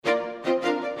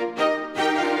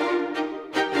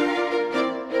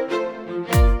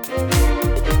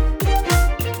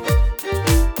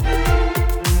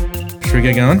we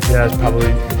get going? Yeah, it's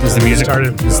probably. Is the music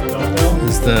started?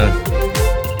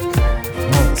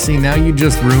 Well, see, now you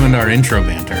just ruined our intro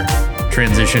banter.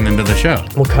 Transition into the show.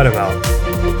 We'll cut him out.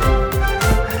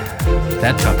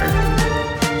 That Tucker.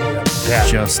 Yeah.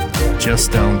 Just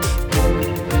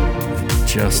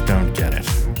don't get it.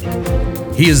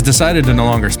 He has decided to no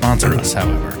longer sponsor us,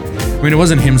 however. I mean, it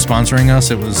wasn't him sponsoring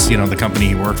us. It was, the company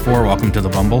he worked for, Welcome to the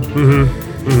Bumble.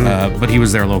 But he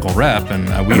was their local rep,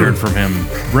 and we heard from him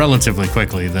relatively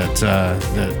quickly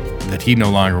that he no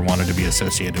longer wanted to be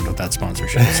associated with that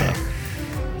sponsorship. So,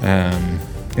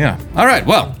 yeah. All right,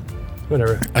 well.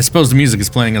 Whatever. I suppose the music is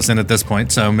playing us in at this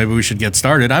point, so maybe we should get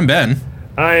started. I'm Ben.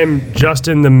 I'm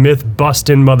Justin, the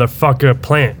myth-bustin' motherfucker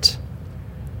plant.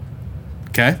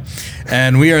 Okay.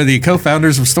 And we are the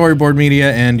co-founders of Storyboard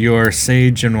Media and your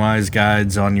sage and wise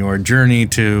guides on your journey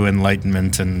to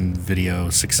enlightenment and video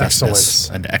success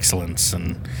and excellence.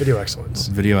 Video excellence.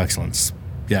 Video excellence.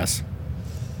 Yes.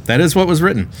 That is what was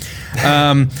written.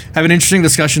 Have an interesting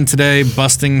discussion today,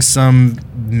 busting some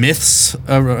myths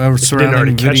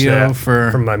surrounding video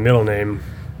from my middle name.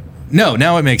 No,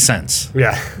 now it makes sense.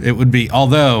 Yeah. It would be,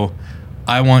 although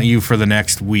I want you for the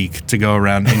next week to go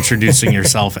around introducing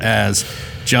yourself as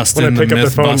Justin, the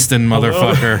myth-busting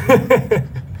motherfucker.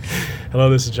 Hello,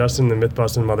 this is Justin, the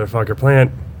myth-busting motherfucker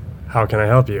plant. How can I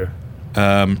help you?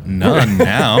 None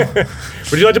now.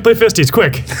 Would you like to play Fisties?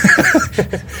 Quick.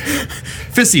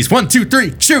 Fisties, 1, 2,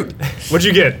 3, shoot. What'd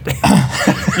you get?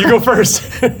 You go first.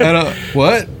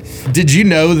 What? Did you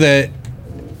know that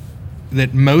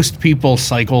most people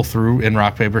cycle through in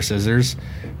rock, paper, scissors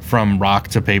from rock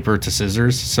to paper to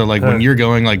scissors? So when you're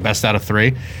going best out of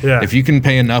 3, if you can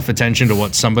pay enough attention to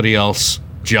what somebody else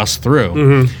just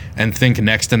threw and think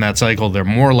next in that cycle, they're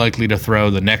more likely to throw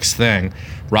the next thing,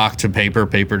 rock to paper,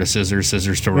 paper to scissors,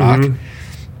 scissors to rock,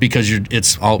 because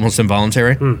it's almost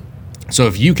involuntary. So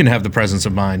if you can have the presence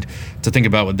of mind to think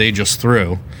about what they just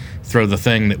throw the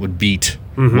thing that would beat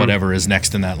whatever is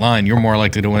next in that line, you're more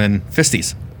likely to win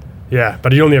Fisties. Yeah,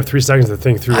 but you only have 3 seconds to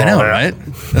think through all that. I know, right?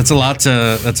 That's a lot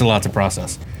to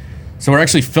process. So we're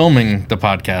actually filming the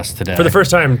podcast today. For the first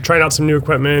time, trying out some new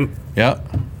equipment. Yep.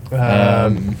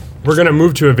 We're going to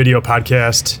move to a video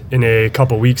podcast in a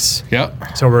couple weeks.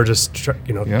 Yep. So we're just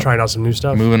trying out some new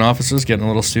stuff. Moving offices, getting a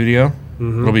little studio.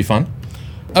 It'll be fun.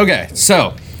 Okay,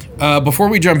 so before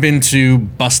we jump into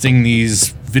busting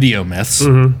these video myths,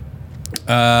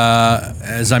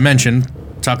 as I mentioned,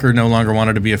 Tucker no longer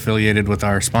wanted to be affiliated with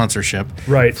our sponsorship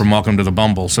from Welcome to the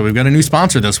Bumble. So we've got a new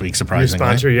sponsor this week, surprisingly.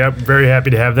 New sponsor, yep. Very happy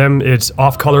to have them. It's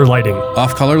Off Color Lighting.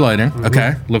 Off Color Lighting.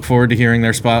 Okay. Look forward to hearing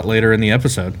their spot later in the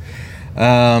episode.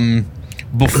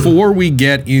 Before we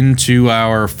get into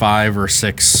our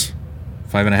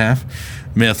 5.5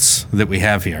 myths that we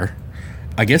have here,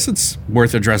 I guess it's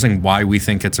worth addressing why we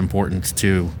think it's important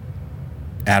to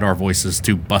add our voices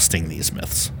to busting these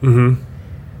myths.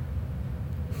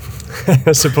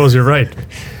 I suppose you're right.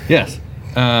 Yes.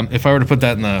 If I were to put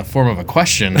that in the form of a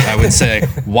question, I would say,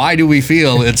 why do we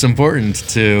feel it's important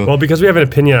to... Well, because we have an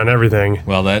opinion on everything.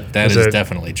 Well, that is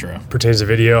definitely true. Pertains to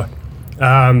video.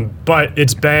 But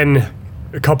it's been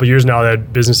a couple years now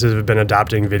that businesses have been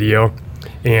adopting video,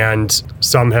 and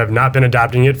some have not been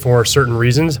adopting it for certain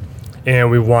reasons. And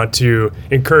we want to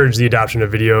encourage the adoption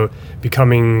of video,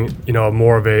 becoming,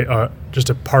 more of just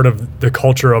a part of the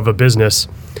culture of a business.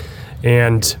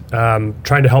 And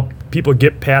trying to help people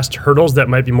get past hurdles that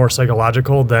might be more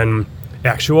psychological than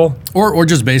actual. Or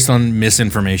just based on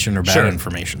misinformation or bad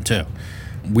information, too.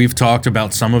 We've talked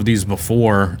about some of these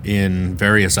before in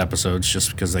various episodes just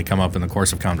because they come up in the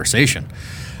course of conversation.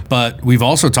 But we've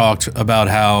also talked about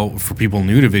how, for people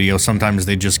new to video, sometimes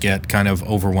they just get kind of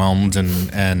overwhelmed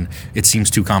and it seems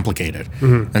too complicated.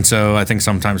 And so I think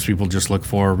sometimes people just look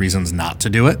for reasons not to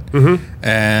do it.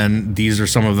 And these are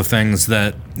some of the things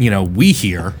that, we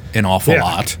hear an awful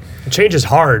lot. Change is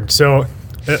hard. So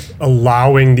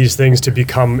allowing these things to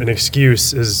become an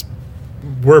excuse is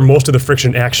where most of the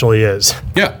friction actually is.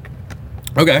 Yeah.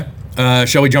 Okay.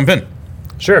 Shall we jump in?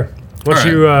 Sure. Why don't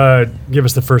you give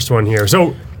us the first one here?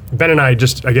 So Ben and I,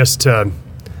 just, I guess, to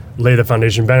lay the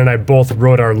foundation, Ben and I both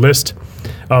wrote our list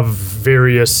of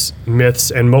various myths,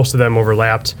 and most of them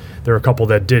overlapped. There were a couple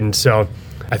that didn't. So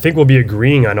I think we'll be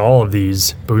agreeing on all of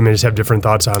these, but we may just have different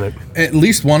thoughts on it. At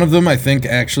least one of them, I think,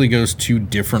 actually goes 2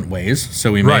 different ways.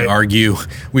 So we may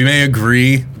we may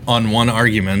agree on one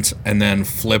argument and then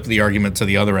flip the argument to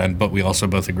the other end, but we also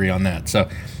both agree on that. So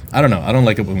I don't know. I don't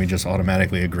like it when we just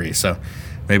automatically agree. So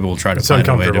maybe we'll try to find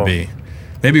a way to be.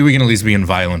 Maybe we can at least be in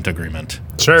violent agreement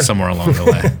somewhere along the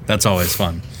way. That's always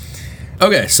fun.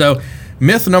 Okay, so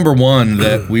myth number 1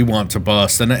 that we want to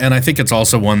bust, and I think it's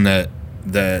also one that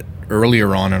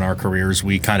earlier on in our careers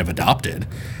we kind of adopted.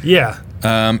 Yeah.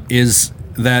 Is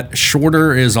that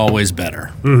shorter is always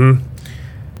better. Mm-hmm.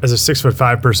 As a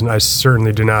 6'5" person, I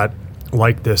certainly do not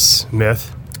like this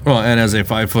myth. Well, and as a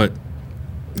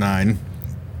 5'9"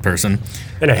 person.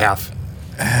 And a half.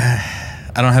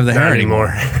 I don't have the hair anymore.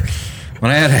 When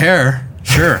I had hair,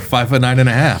 sure,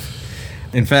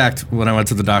 5'9.5". In fact, when I went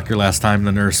to the doctor last time,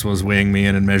 the nurse was weighing me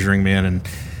in and measuring me in, and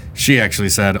she actually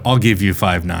said, "I'll give you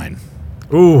 5'9".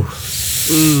 Ooh.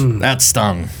 That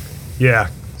stung. Yeah.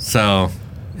 So,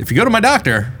 if you go to my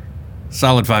doctor,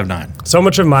 solid 5'9". So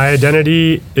much of my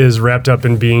identity is wrapped up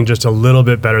in being just a little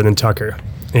bit better than Tucker.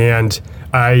 And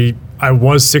I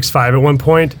was 6'5" at one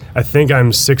point. I think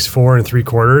I'm 6'4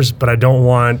 3/4, but I don't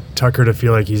want Tucker to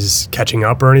feel like he's catching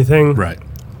up or anything. Right.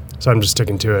 So I'm just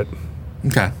sticking to it.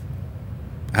 Okay.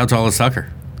 How tall is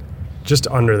Tucker? Just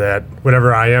under that.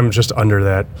 Whatever I am, just under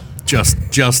that. Just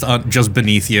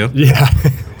beneath you. Yeah.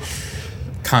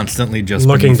 Constantly just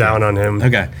looking down on him.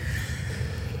 Okay.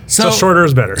 So shorter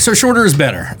is better. So shorter is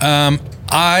better.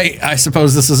 I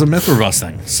suppose this is a myth we're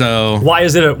busting. So why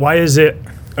is it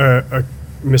a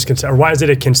misconception, or why is it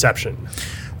a conception?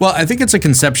 Well, I think it's a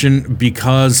conception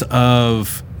because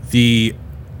of the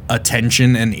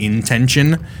attention and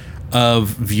intention of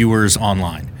viewers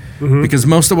online. Mm-hmm. Because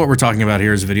most of what we're talking about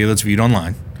here is video that's viewed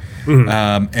online.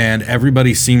 Mm-hmm. And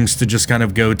everybody seems to just kind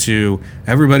of go to,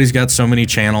 everybody's got so many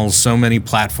channels, so many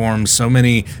platforms, so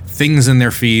many things in their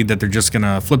feed that they're just going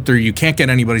to flip through. You can't get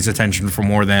anybody's attention for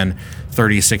more than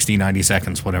 30, 60, 90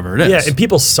 seconds, whatever it is. Yeah, and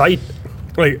people cite,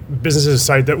 like businesses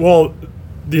cite that, well,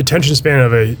 the attention span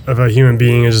of a human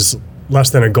being is less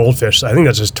than a goldfish. I think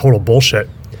that's just total bullshit.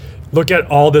 Look at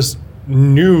all this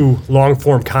new long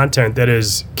form content that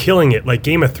is killing it, like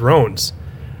Game of Thrones,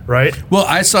 right? Well,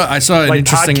 I saw an like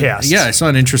interesting podcasts. Yeah, I saw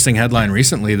an interesting headline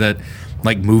recently that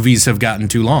like movies have gotten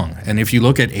too long. And if you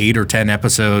look at 8 or 10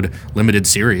 episode limited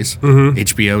series,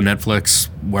 HBO, Netflix,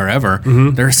 wherever,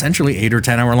 they're essentially 8 or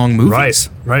 10 hour long movies.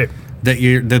 Right.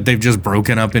 That they've just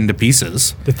broken up into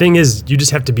pieces. The thing is, you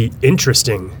just have to be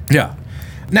interesting. Yeah.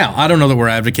 Now, I don't know that we're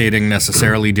advocating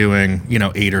necessarily doing,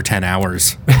 8 or 10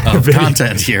 hours of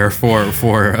content here for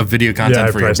a video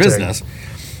content for your business.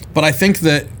 But I think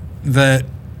that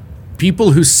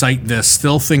people who cite this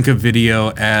still think of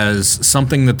video as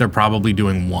something that they're probably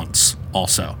doing once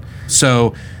also.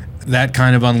 So that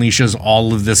kind of unleashes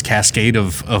all of this cascade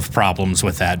of problems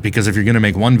with that, because if you're going to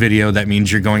make one video, that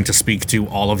means you're going to speak to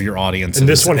all of your audiences. And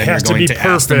this one has to be perfect.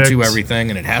 Ask them to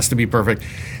everything, and it has to be perfect,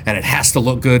 and it has to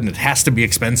look good, and it has to be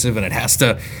expensive, and it has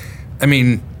to,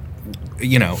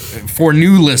 for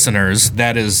new listeners,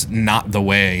 that is not the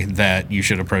way that you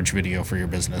should approach video for your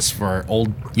business. For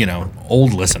old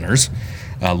listeners,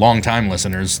 long-time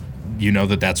listeners,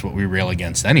 that's what we rail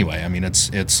against anyway. I mean,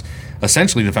 it's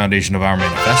essentially the foundation of our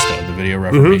manifesto. The Video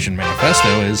Reformation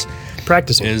Manifesto is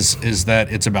practicing. Is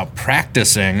that it's about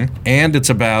practicing, and it's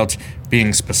about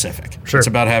being specific. Sure. It's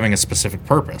about having a specific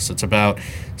purpose. It's about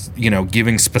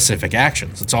giving specific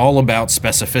actions. It's all about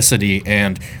specificity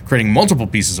and creating multiple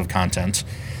pieces of content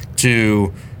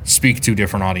to speak to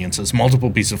different audiences, multiple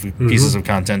pieces of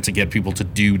content to get people to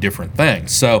do different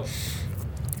things. So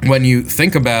when you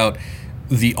think about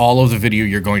all of the video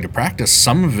you're going to practice,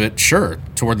 some of it, sure,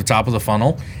 toward the top of the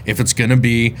funnel. If it's going to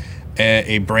be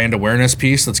a brand awareness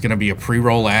piece that's going to be a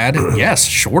pre-roll ad, yes,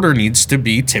 shorter needs to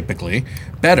be typically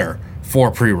better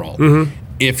for pre-roll. Mm-hmm.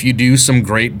 If you do some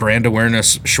great brand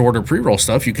awareness, shorter pre-roll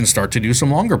stuff, you can start to do some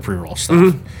longer pre-roll stuff.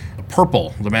 Mm-hmm.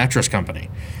 Purple, the mattress company,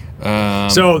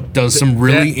 does some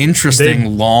really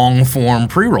interesting long-form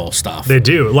pre-roll stuff. They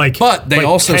do, but they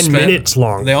also 10 minutes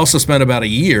long. They also spent about a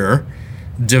year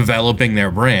developing their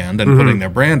brand and putting their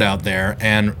brand out there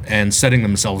and setting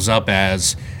themselves up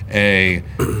as a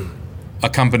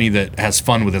company that has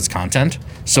fun with its content.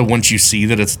 So once you see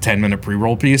that it's a 10-minute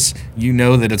pre-roll piece, you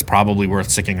know that it's probably worth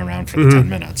sticking around for the 10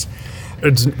 minutes.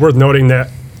 It's worth noting that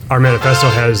our manifesto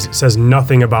says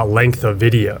nothing about length of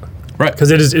video. Right.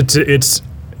 Because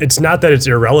it's not that it's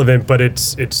irrelevant, but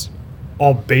it's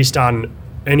all based on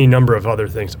any number of other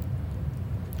things.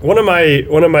 One of my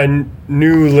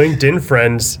new LinkedIn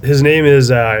friends, his name is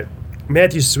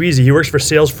Matthew Sweezy. He works for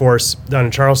Salesforce down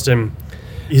in Charleston.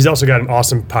 He's also got an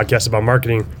awesome podcast about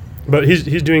marketing, but he's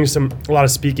doing a lot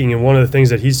of speaking, and one of the things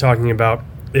that he's talking about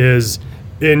is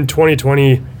in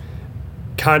 2020,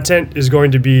 content is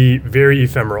going to be very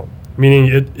ephemeral, meaning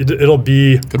it'll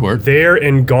be there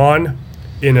and gone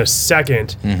in a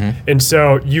second, and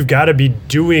so you've got to be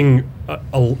doing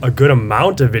a good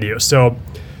amount of video. So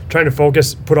trying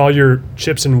to put all your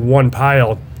chips in one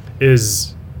pile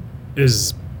is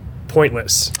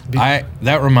pointless.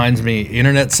 That reminds me,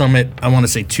 Internet Summit, I want to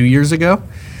say 2 years ago,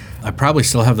 I probably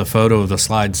still have the photo of the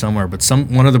slide somewhere, but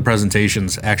one of the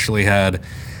presentations actually had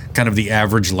kind of the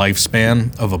average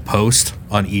lifespan of a post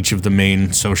on each of the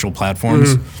main social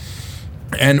platforms.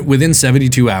 And within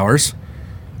 72 hours,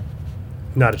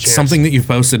 not a chance. Something that you've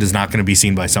posted is not going to be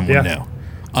seen by someone new.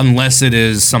 Unless it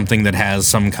is something that has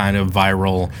some kind of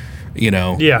viral,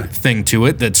 thing to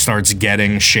it that starts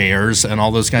getting shares and all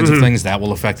those kinds of things. That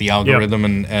will affect the algorithm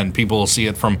and people will see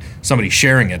it from somebody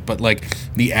sharing it. But like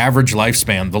the average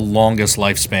lifespan, the longest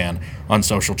lifespan on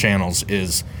social channels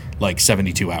is like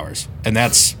 72 hours. And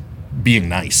that's being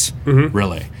nice,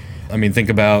 really. I mean, think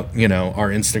about, our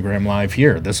Instagram Live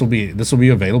here. This will be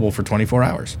available for 24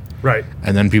 hours. Right.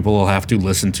 And then people will have to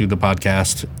listen to the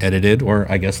podcast edited, or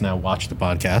I guess now watch the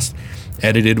podcast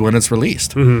edited when it's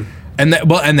released. And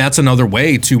that's another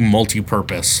way to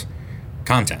multi-purpose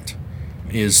content,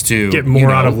 is to get more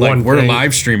out of one we're thing.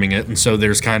 live streaming it, and so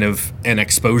there's kind of an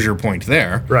exposure point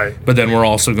there. Right. But then we're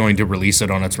also going to release it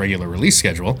on its regular release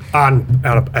schedule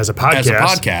as a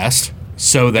podcast.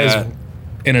 So that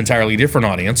an entirely different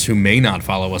audience who may not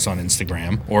follow us on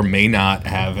Instagram or may not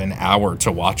have an hour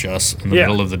to watch us in the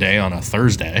middle of the day on a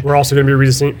Thursday. We're also going to be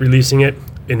releasing it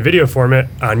in video format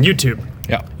on YouTube.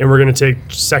 Yeah. And we're going to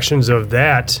take sections of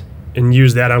that and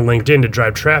use that on LinkedIn to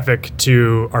drive traffic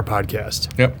to our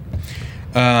podcast.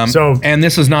 Yep. So and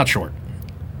this is not short.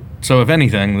 So if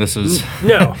anything, this is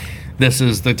no. This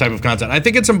is the type of content. I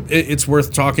think it's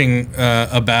worth talking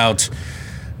about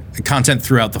content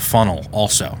throughout the funnel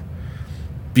also.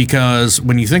 Because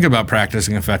when you think about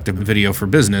practicing effective video for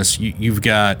business, you've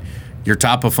got your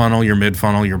top of funnel, your mid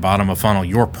funnel, your bottom of funnel.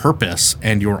 Your purpose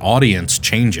and your audience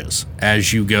changes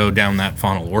as you go down that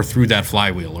funnel or through that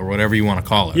flywheel or whatever you want to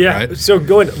call it. Yeah. Right? So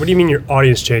what do you mean your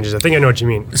audience changes? I think I know what you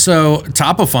mean. So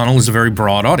top of funnel is a very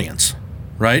broad audience,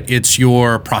 right? It's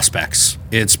your prospects.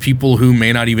 It's people who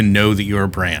may not even know that you're a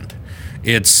brand.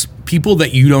 It's people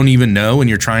that you don't even know, and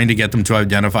you're trying to get them to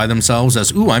identify themselves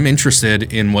as, ooh, I'm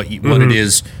interested in what it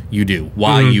is you do,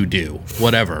 why you do,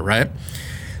 whatever, right?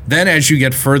 Then as you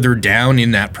get further down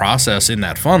in that process, in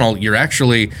that funnel, you're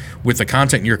actually, with the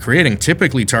content you're creating,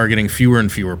 typically targeting fewer and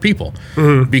fewer people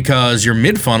because your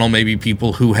mid-funnel may be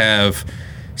people who have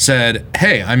said,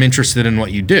 hey, I'm interested in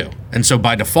what you do. And so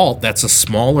by default, that's a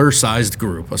smaller sized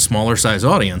group, a smaller sized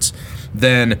audience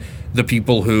than the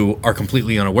people who are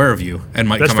completely unaware of you and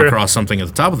might come across something at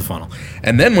the top of the funnel.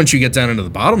 And then once you get down into the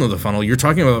bottom of the funnel, you're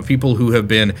talking about people who have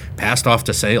been passed off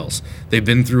to sales. They've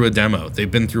been through a demo.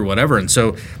 They've been through whatever. And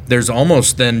so there's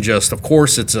almost then just, of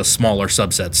course, it's a smaller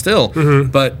subset still,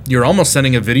 but you're almost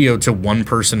sending a video to one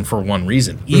person for one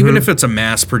reason. Even if it's a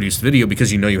mass-produced video,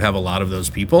 because you have a lot of those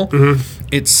people,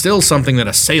 it's still something that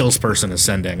a salesperson is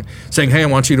sending, saying, hey, I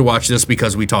want you to watch this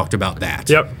because we talked about that.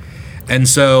 Yep. And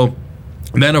so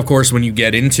then, of course, when you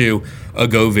get into a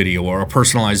Go video or a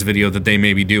personalized video that they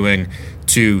may be doing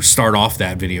to start off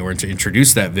that video or to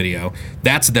introduce that video,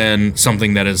 that's then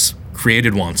something that is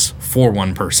created once for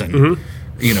one person,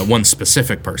 one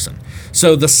specific person.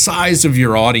 So the size of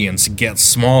your audience gets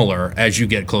smaller as you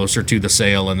get closer to the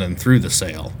sale and then through the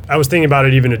sale. I was thinking about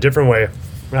it even a different way,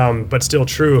 but still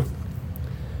true.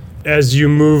 As you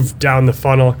move down the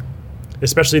funnel,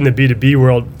 especially in the B2B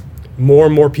world, more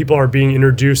and more people are being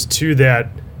introduced to that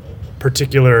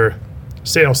particular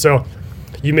sale. So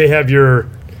you may have your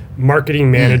marketing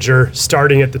manager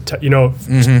starting at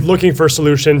the looking for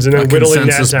solutions and then whittling that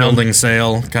consensus down. Building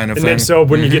sale kind of and thing. Then so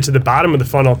when you get to the bottom of the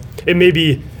funnel, it may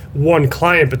be one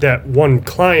client, but that one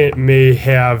client may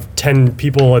have 10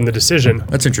 people in the decision.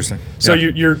 That's interesting. So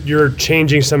you're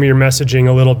changing some of your messaging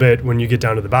a little bit when you get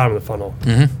down to the bottom of the funnel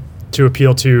to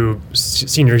appeal to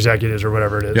senior executives or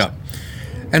whatever it is. Yeah.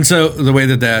 And so the way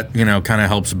that kind of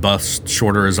helps bust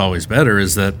shorter is always better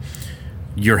is that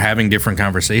you're having different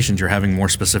conversations. You're having more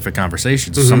specific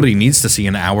conversations. Somebody needs to see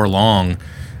an hour-long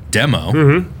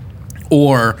demo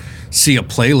or see a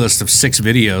playlist of 6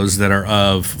 videos that are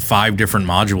of 5 different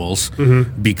modules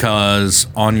because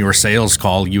on your sales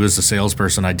call, you as a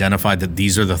salesperson identified that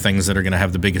these are the things that are going to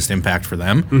have the biggest impact for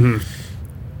them.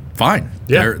 Fine.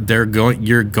 Yeah.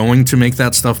 You're going to make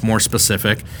that stuff more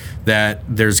specific, that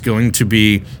there's going to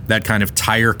be that kind of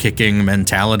tire kicking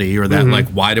mentality or that like,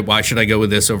 why should I go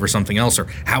with this over something else? Or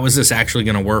how is this actually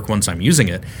going to work once I'm using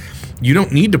it? You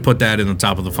don't need to put that in the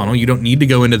top of the funnel. You don't need to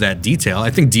go into that detail. I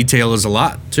think detail is a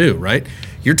lot too, right?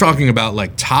 You're talking about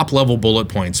like top level bullet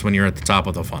points when you're at the top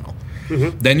of the funnel.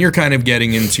 Then you're kind of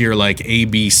getting into your like A,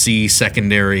 B, C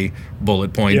secondary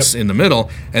bullet points in the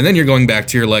middle. And then you're going back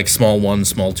to your like small 1,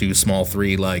 small 2, small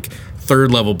 3, like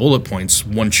third level bullet points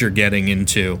once you're getting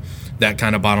into that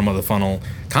kind of bottom of the funnel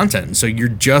content. And so your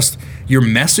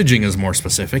messaging is more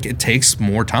specific. It takes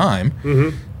more time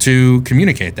to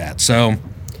communicate that. So,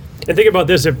 and think about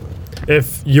this: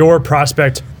 if your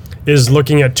prospect is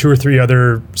looking at 2 or 3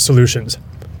 other solutions,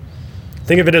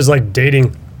 think of it as like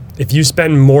dating. If you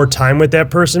spend more time with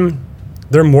that person,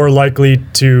 they're more likely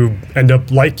to end up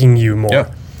liking you more.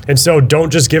 Yeah. And so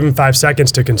don't just give them 5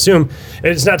 seconds to consume. And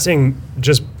it's not saying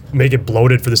just make it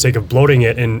bloated for the sake of bloating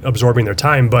it and absorbing their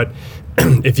time, but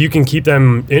if you can keep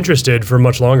them interested for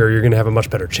much longer, you're going to have a much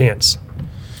better chance.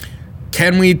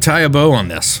 Can we tie a bow on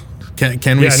this?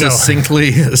 Can we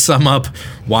succinctly sum up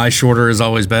why shorter is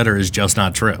always better is just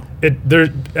not true?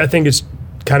 I think it's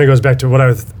kind of goes back to what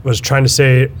I was trying to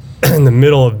say in the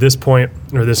middle of this point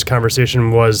or this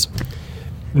conversation was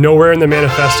nowhere in the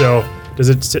manifesto does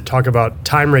it talk about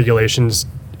time regulations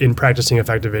in practicing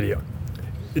effective video.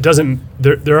 It doesn't.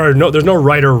 There's no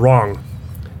right or wrong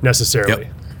necessarily.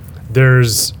 Yep.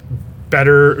 There's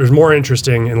more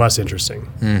interesting and less interesting.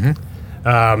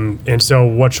 Mm-hmm. And so,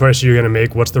 what choice are you going to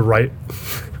make? What's the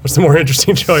more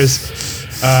interesting choice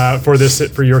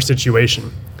for your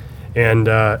situation? And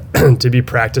to be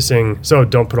practicing. So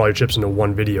don't put all your chips into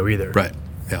one video either. Right.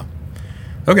 Yeah.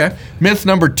 Okay. Myth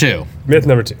number 2.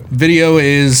 Video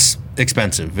is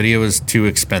expensive. Video is too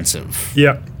expensive.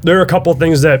 Yeah. There are a couple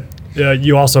things that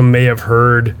you also may have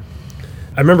heard.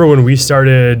 I remember when we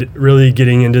started really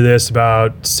getting into this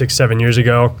about 6-7 years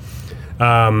ago.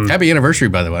 Happy anniversary,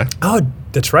 by the way. Oh,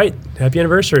 that's right. Happy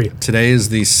anniversary. Today is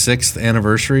the 6th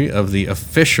anniversary of the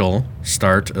official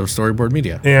start of Storyboard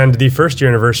Media. And the 1st year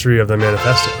anniversary of the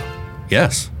manifesto.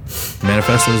 Yes. The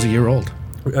manifesto is a year old.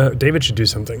 David should do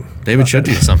something. David should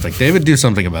do something. David, do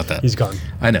something about that. He's gone.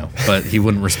 I know, but he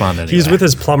wouldn't respond anyway. He's with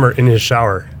his plumber in his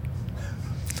shower.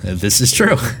 This is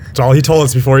true. That's all he told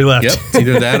us before he left. Yep. It's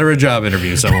either that or a job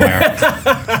interview somewhere.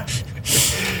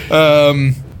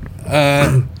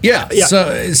 Yeah.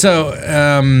 So,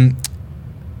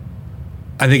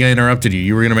 I think I interrupted you.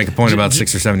 You were going to make a point about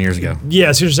 6 or 7 years ago.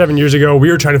 Yeah, 6 or 7 years ago,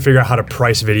 we were trying to figure out how to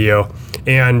price video,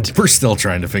 and we're still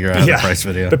trying to figure out how to price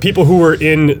video. The people who were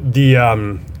in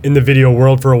the video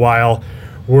world for a while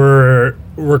were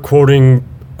quoting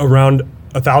around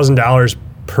 $1,000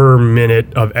 per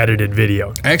minute of edited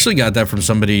video. I actually got that from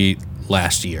somebody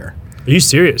last year. Are you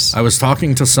serious? I was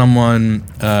talking to someone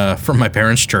from my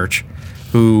parents' church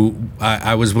who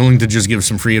I was willing to just give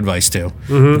some free advice to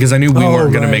because I knew we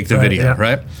weren't going to make the video,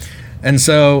 right? And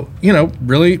so,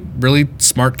 really, really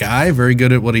smart guy, very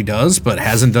good at what he does, but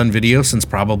hasn't done video since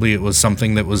probably it was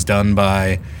something that was done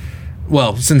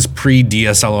since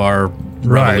pre-DSLR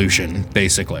revolution,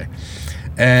 basically.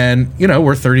 And,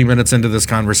 we're 30 minutes into this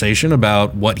conversation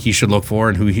about what he should look for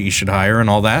and who he should hire and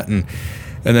all that.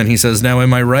 And then he says, now,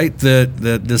 am I right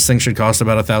that this thing should cost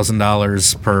about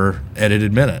 $1,000 per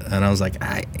edited minute? And I was like,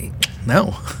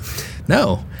 no.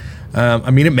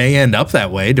 It may end up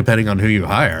that way depending on who you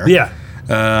hire. Yeah.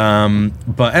 And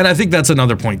I think that's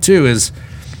another point too, is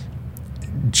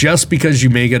just because you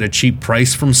may get a cheap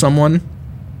price from someone,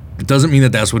 it doesn't mean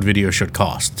that that's what video should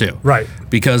cost too. Right.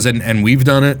 Because, and we've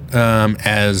done it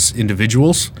as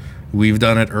individuals. We've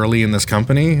done it early in this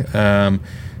company.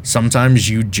 Sometimes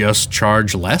you just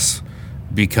charge less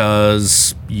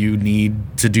because you need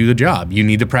to do the job. You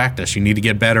need to practice. You need to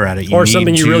get better at it. Or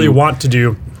something you really want to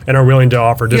do and are willing to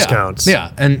offer discounts.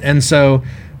 Yeah. And so,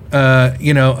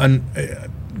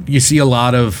 you see a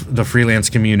lot of the freelance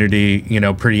community,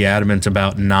 pretty adamant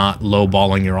about not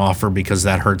lowballing your offer because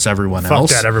that hurts everyone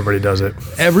else. Fuck that. Everybody does it.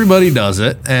 Everybody does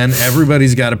it, and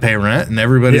everybody's got to pay rent, and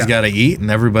everybody's got to eat, and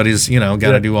everybody's, got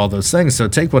to do all those things. So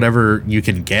take whatever you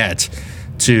can get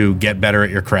to get better at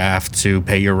your craft, to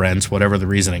pay your rent, whatever the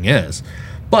reasoning is.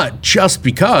 But just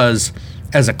because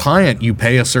as a client you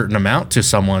pay a certain amount to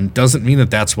someone doesn't mean that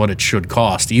that's what it should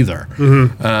cost either.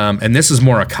 Mm-hmm. And this is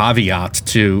more a caveat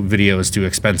to video is too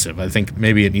expensive. I think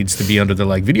maybe it needs to be under the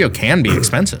video can be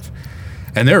expensive.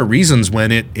 And there are reasons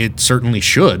when it certainly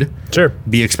should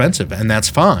be expensive, and that's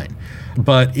fine.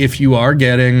 But if you are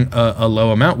getting a low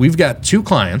amount, we've got 2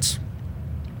 clients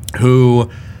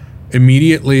who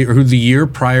immediately, or who the year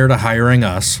prior to hiring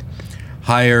us,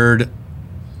 hired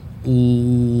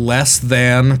less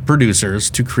than producers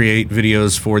to create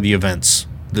videos for the events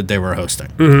that they were hosting.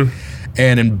 Mm-hmm.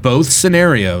 And in both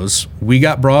scenarios, we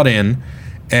got brought in,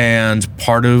 and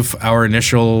part of our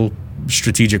initial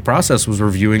strategic process was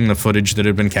reviewing the footage that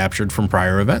had been captured from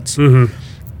prior events. Mm-hmm.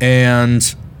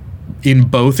 And in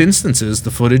both instances,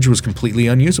 the footage was completely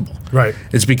unusable. Right.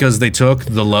 It's because they took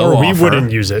the low offer. Or we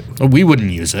wouldn't use it. We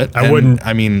wouldn't use it. I wouldn't.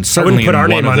 I mean, certainly I wouldn't put our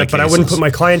name on it, cases. but I wouldn't put my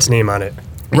client's name on it.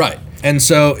 Right. And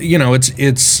so,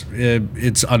 it's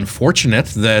unfortunate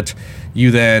that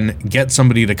you then get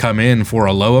somebody to come in for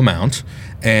a low amount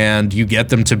and you get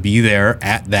them to be there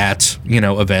at that,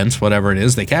 event, whatever it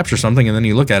is. They capture something and then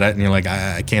you look at it and you're like,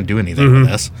 I can't do anything with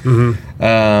this.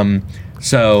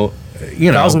 So,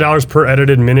 $1,000 per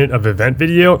edited minute of event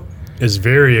video is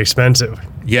very expensive.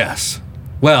 Yes.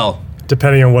 Well,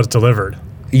 depending on what's delivered.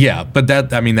 Yeah, but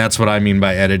that's what I mean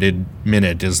by edited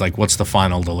minute is like, what's the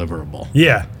final deliverable?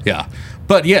 Yeah. Yeah.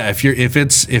 But yeah, if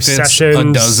it's Sessions.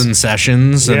 a dozen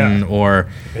sessions and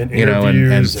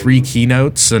 3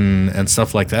 keynotes and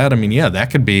stuff like that, that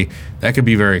could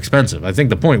be very expensive. I think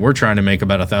the point we're trying to make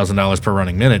about $1,000 per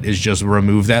running minute is just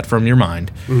remove that from your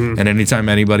mind. And anytime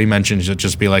anybody mentions it,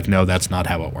 just be like, no, that's not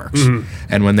how it works.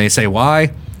 And when they say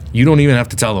why, you don't even have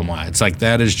to tell them why. It's like,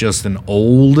 that is just an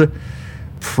old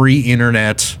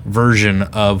pre-internet version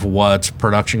of what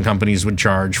production companies would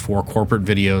charge for corporate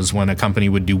videos when a company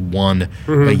would do one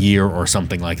a year or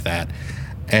something like that.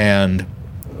 And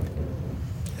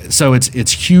so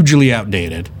it's hugely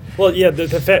outdated. Well, yeah,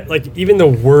 the fact, like, even the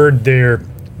word there,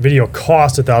 video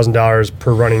costs $1,000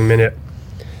 per running minute,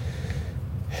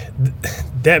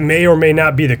 that may or may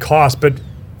not be the cost, but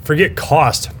forget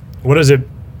cost. What is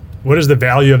the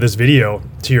value of this video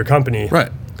to your company?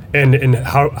 Right. And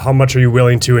how much are you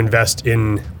willing to invest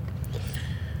in?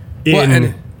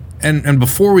 Well, and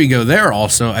before we go there,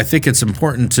 also, I think it's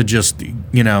important to just,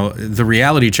 the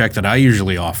reality check that I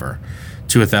usually offer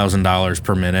to $1,000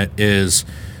 per minute is,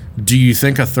 do you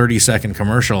think a 30-second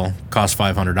commercial costs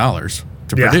 $500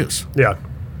 to produce? Yeah.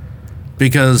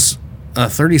 Because a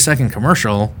 30-second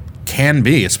commercial can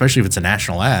be, especially if it's a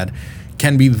national ad,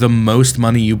 can be the most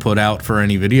money you put out for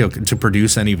any video to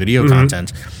produce any video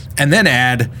content, and then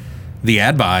add the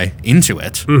ad buy into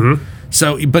it.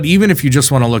 So, but even if you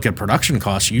just want to look at production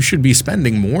costs, you should be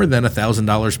spending more than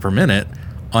 $1,000 per minute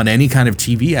on any kind of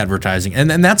TV advertising,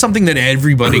 and that's something that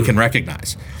everybody can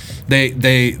recognize.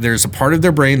 There's a part of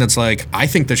their brain that's like, I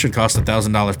think this should cost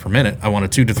 $1,000 per minute. I want a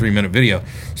 2 to 3 minute video,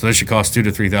 so this should cost $2,000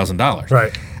 to $3,000.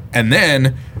 Right. And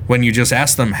then when you just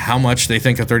ask them how much they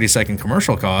think a 30-second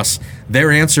commercial costs, their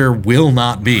answer will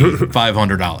not be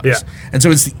 $500. Yeah. And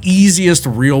so it's the easiest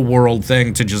real-world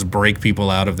thing to just break people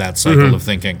out of that cycle of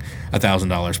thinking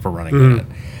 $1,000 per running minute.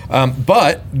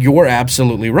 But you're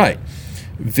absolutely right.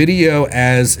 Video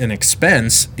as an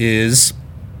expense is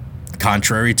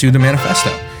contrary to the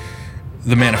manifesto.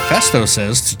 The manifesto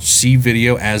says to see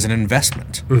video as an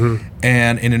investment.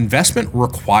 And an investment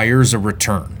requires a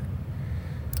return.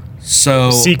 So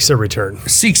seeks a return,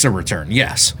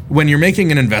 yes. When you're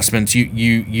making an investment,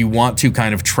 you want to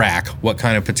kind of track what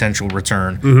kind of potential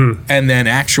return and then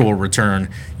actual return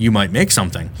you might make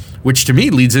something, which to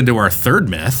me leads into our third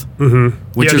myth,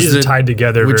 which is that, tied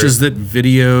together, which is that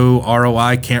video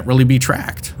ROI can't really be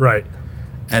tracked. Right.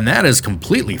 And that is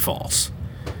completely false.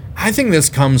 I think this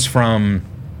comes from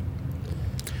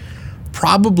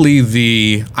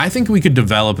probably I think we could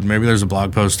develop, and maybe there's a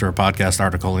blog post or a podcast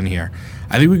article in here,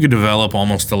 I think we could develop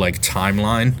almost a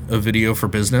timeline of video for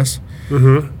business,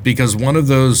 because one of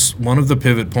the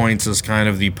pivot points is kind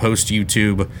of the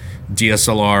post-YouTube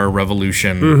DSLR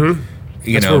revolution,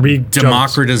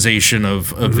 democratization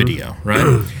of video,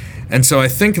 right? And so I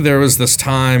think there was this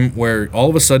time where all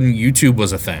of a sudden YouTube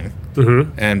was a thing,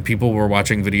 and people were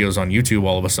watching videos on YouTube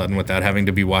all of a sudden without having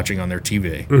to be watching on their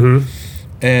TV.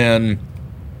 And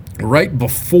right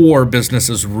before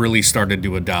businesses really started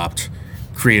to adopt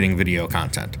creating video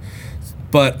content.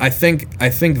 But I think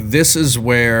this is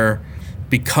where,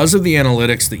 because of the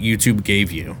analytics that YouTube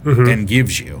gave you and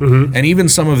gives you, and even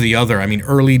some of the other,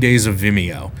 early days of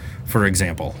Vimeo, for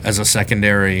example, as a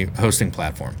secondary hosting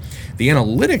platform, the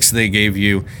analytics they gave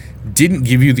you didn't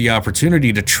give you the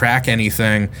opportunity to track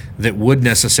anything that would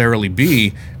necessarily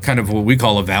be kind of what we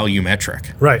call a value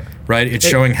metric. Right. It's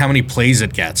showing how many plays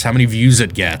it gets, how many views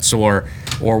it gets, or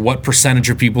what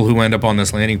percentage of people who end up on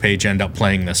this landing page end up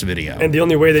playing this video. And the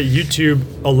only way that YouTube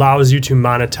allows you to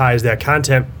monetize that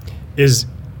content is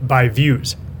by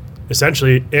views,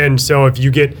 essentially. And so if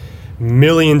you get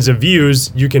millions of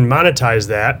views, you can monetize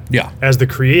that as the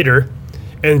creator.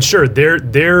 And sure,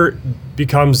 there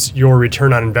becomes your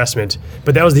return on investment.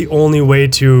 But that was the only way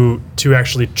to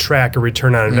actually track a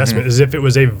return on investment, is if it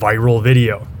was a viral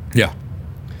video. Yeah.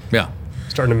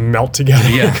 Starting to melt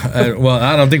together. Well,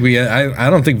 I don't think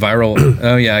viral.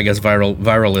 Oh yeah, I guess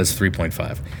viral is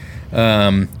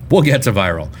 3.5. We'll get to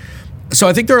viral. So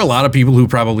I think there are a lot of people who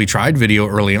probably tried video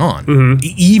early on,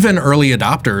 even early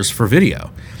adopters for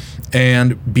video.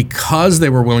 And because they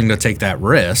were willing to take that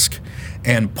risk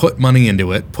and put money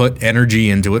into it, put energy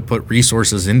into it, put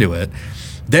resources into it,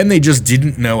 then they just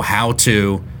didn't know how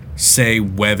to say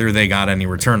whether they got any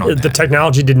return on The that.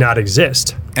 technology did not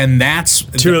exist. And that's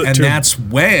that's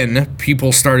when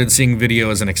people started seeing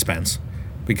video as an expense,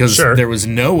 because there was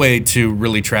no way to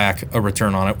really track a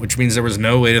return on it, which means there was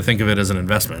no way to think of it as an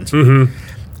investment. Mm-hmm.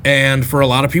 And for a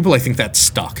lot of people, I think that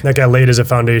stuck. That got laid as a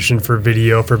foundation for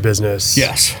video for business.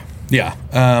 Yes. Yeah.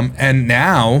 And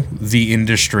now the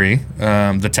industry,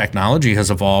 the technology has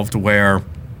evolved where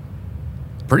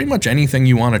pretty much anything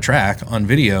you want to track on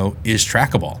video is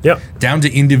trackable. Yep. Down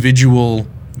to individual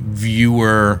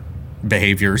viewer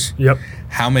behaviors. Yep.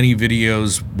 How many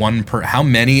videos how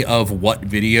many of what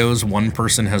videos one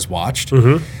person has watched.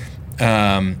 Mm-hmm.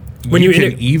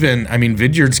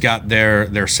 Vidyard's got their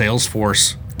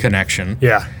Salesforce connection.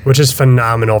 Yeah, which is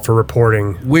phenomenal for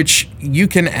reporting. Which you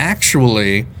can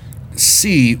actually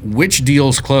see which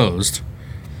deals closed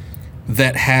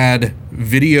that had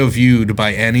video viewed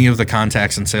by any of the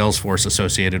contacts in Salesforce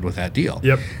associated with that deal.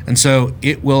 Yep. And so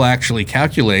it will actually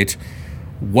calculate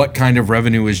what kind of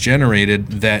revenue is generated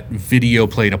that video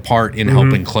played a part in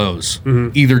helping close.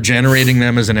 Mm-hmm. Either generating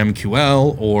them as an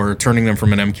MQL or turning them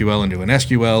from an MQL into an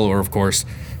SQL, or of course,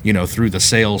 through the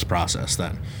sales process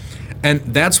then. And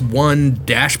that's one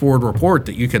dashboard report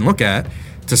that you can look at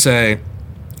to say,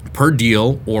 per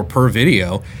deal or per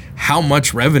video, how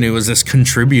much revenue is this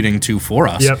contributing to for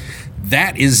us? Yep.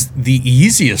 That is the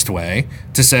easiest way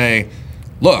to say,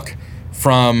 look,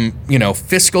 from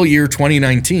fiscal year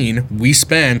 2019, we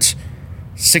spent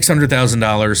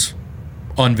 $600,000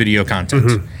 on video content.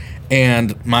 Mm-hmm.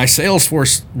 And my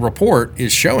Salesforce report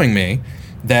is showing me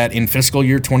that in fiscal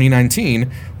year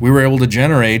 2019, we were able to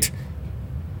generate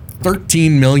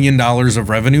 $13 million of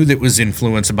revenue that was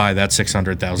influenced by that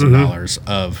 $600,000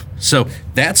 of. So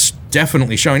that's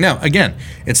definitely showing. Now, again,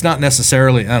 it's not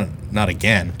necessarily,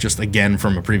 just again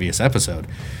from a previous episode,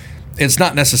 it's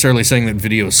not necessarily saying that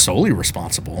video is solely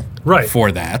responsible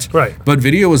for that. Right. But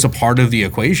video is a part of the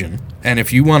equation. And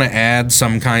if you want to add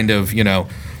some kind of,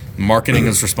 marketing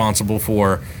is responsible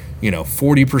for,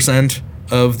 40%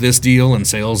 of this deal and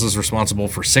sales is responsible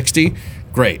for 60%,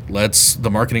 great. The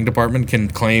marketing department can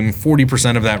claim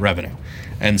 40% of that revenue.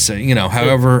 And so,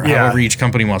 however each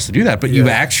company wants to do that. But you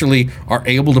actually are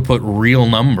able to put real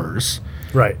numbers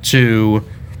to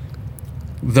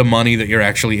the money that you're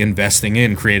actually investing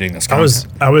in creating this content.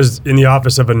 I was in the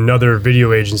office of another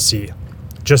video agency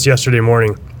just yesterday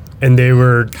morning, and they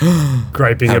were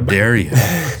griping. How dare you?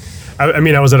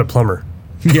 I was at a plumber.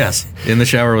 Yes, in the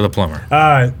shower with a plumber.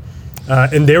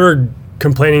 And they were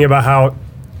complaining about how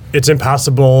it's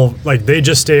impossible, like they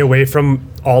just stay away from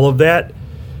all of that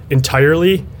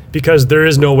entirely because there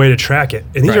is no way to track it.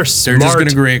 And these are smart, they're just going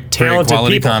to create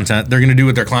quality people. Content. They're going to do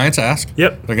what their clients ask.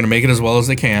 Yep. They're going to make it as well as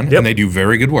they can. Yep. And they do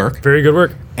very good work. Very good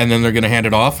work. And then they're going to hand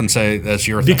it off and say, that's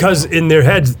your thing. Because in their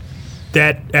heads,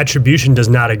 that attribution does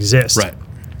not exist. Right.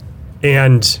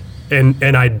 And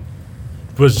I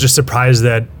was just surprised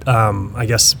that I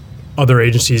guess other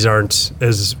agencies aren't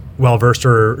as well versed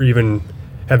or even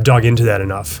have dug into that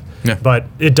enough. Yeah. But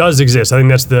it does exist. I think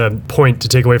that's the point to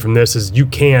take away from this is you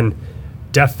can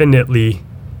definitely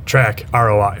track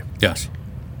ROI. Yes.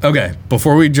 Okay,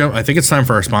 before we jump, I think it's time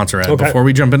for our sponsor ad. Okay. Before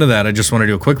we jump into that, I just want to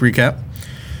do a quick recap.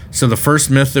 So the first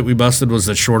myth that we busted was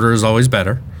that shorter is always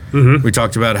better. Mm-hmm. We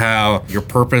talked about how your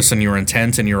purpose and your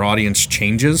intent and your audience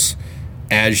changes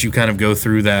as you kind of go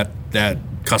through that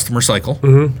customer cycle.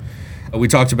 Mm-hmm. We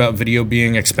talked about video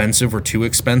being expensive or too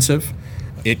expensive.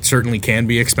 It certainly can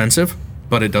be expensive,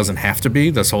 but it doesn't have to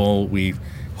be. We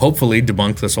hopefully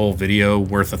debunked this whole video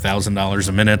worth $1,000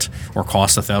 a minute or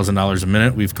cost $1,000 a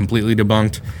minute. We've completely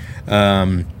debunked,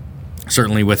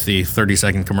 certainly with the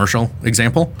 30-second commercial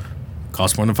example.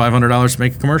 Cost more than $500 to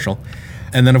make a commercial.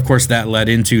 And then, of course, that led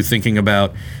into thinking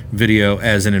about video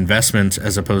as an investment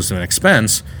as opposed to an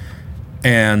expense,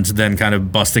 and then kind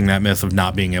of busting that myth of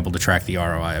not being able to track the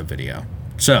ROI of video.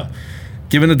 So,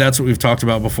 given that that's what we've talked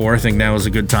about before, I think now is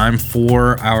a good time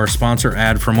for our sponsor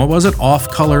ad from, what was it? Off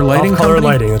Color Lighting Off Color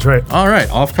Company? Lighting, that's right. All right,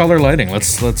 Off Color Lighting. Let's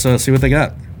see what they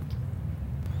got.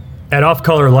 At Off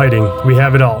Color Lighting, we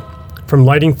have it all. From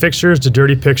lighting fixtures to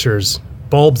dirty pictures,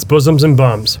 bulbs, bosoms, and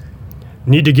bums.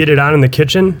 Need to get it on in the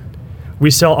kitchen? We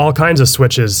sell all kinds of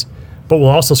switches, but we'll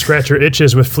also scratch your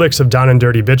itches with flicks of down and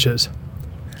dirty bitches.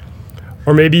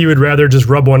 Or maybe you would rather just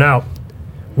rub one out.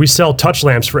 We sell touch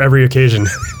lamps for every occasion.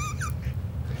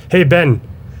 Hey, Ben,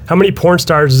 how many porn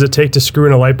stars does it take to screw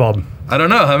in a light bulb? I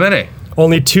don't know. How many?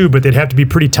 Only 2, but they'd have to be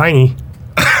pretty tiny.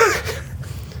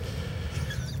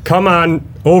 Come on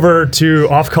over to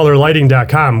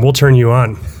offcolorlighting.com. We'll turn you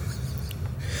on.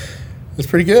 That's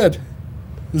pretty good.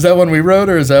 Is that one we wrote,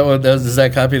 or is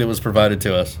that copy that was provided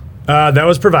to us? That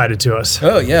was provided to us.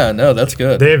 Oh yeah, no, that's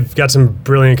good. They've got some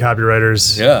brilliant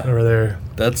copywriters over there.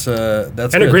 That's and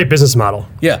good. a great business model.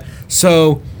 Yeah.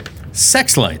 So,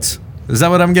 sex lights. Is that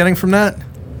what I'm getting from that?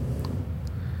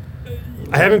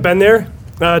 I haven't been there,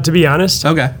 to be honest.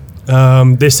 Okay.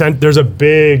 There's a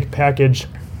big package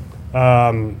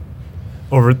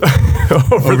over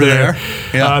there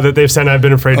that they've sent. I've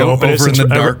been afraid to open it. Over in the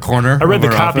dark corner. I read the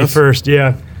copy first.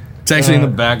 Yeah. It's actually in the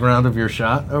background of your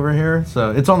shot over here,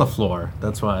 so it's on the floor.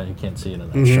 That's why you can't see it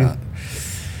in that shot.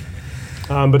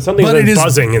 But something's been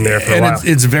buzzing in there for a while. And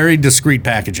it's very discreet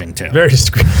packaging too. Very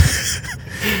discreet.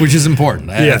 Which is important.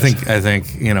 Yes. I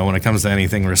think when it comes to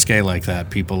anything risque like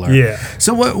that, people are. Yeah.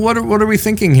 So what are we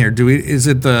thinking here? Is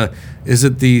it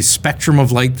the spectrum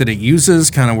of light that it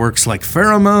uses kind of works like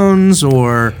pheromones,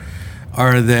 or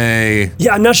are they?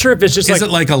 Yeah, I'm not sure if it's just is it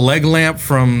like a leg lamp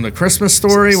from the Christmas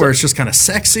Story where it's just kind of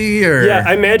sexy, or? Yeah,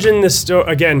 I imagine this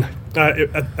again.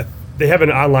 They have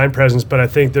an online presence, but I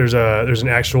think there's an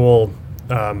actual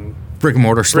brick and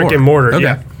mortar store. Brick and mortar.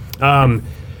 Okay. Yeah.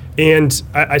 And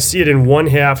I see it in one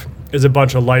half is a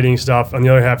bunch of lighting stuff, on the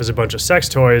other half is a bunch of sex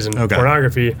toys and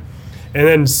pornography. And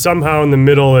then somehow in the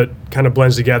middle it kind of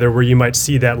blends together where you might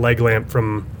see that leg lamp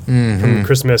from the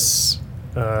Christmas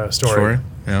story.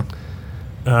 Yeah.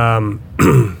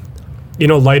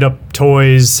 Light up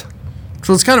toys.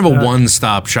 So it's kind of a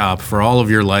one-stop shop for all of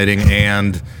your lighting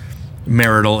and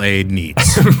marital aid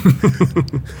needs.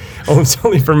 Oh, it's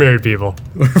only for married people.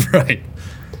 Right.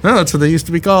 No, that's what they used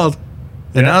to be called.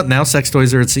 And now sex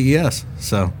toys are at CES.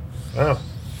 So. Wow.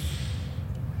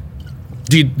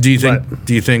 Do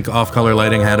you think Off Color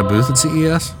Lighting had a booth at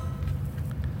CES?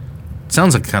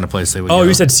 Sounds like the kind of place they would. Oh,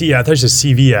 you said CES. I thought you said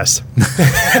CVS.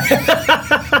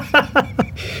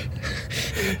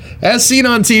 As seen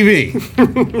on TV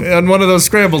on one of those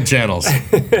scrambled channels.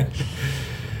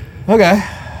 Okay.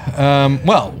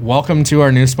 Well, welcome to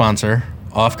our new sponsor,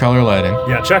 Off Color Lighting.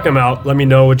 Yeah, check them out. Let me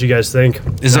know what you guys think.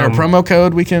 Is there a promo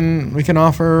code we can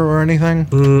offer or anything?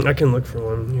 I can look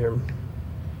for one here.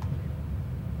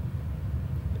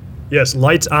 Yes,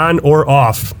 lights on or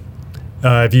off.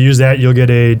 If you use that, you'll get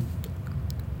a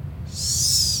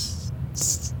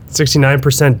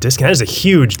 69% discount. That is a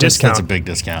huge discount. That's a big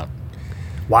discount.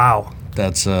 Wow.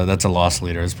 That's a loss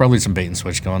leader. There's probably some bait and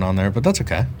switch going on there, but that's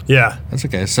okay. Yeah. That's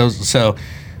okay. So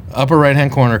upper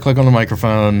right-hand corner, click on the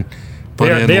microphone, put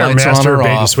in they lights are on master or bait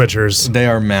and off. switchers. They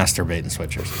are master bait and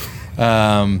switchers.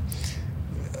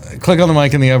 Click on the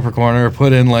mic in the upper corner,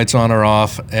 put in lights on or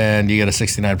off, and you get a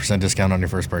 69% discount on your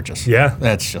first purchase. Yeah.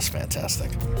 That's just fantastic.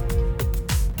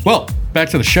 Well, back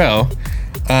to the show.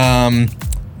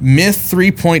 Myth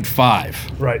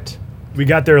 3.5. Right. We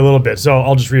got there a little bit, so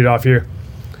I'll just read it off here.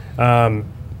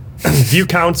 View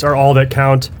counts are all that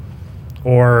count,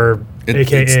 or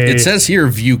AKA... It says here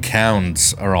view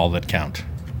counts are all that count.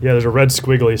 Yeah, there's a red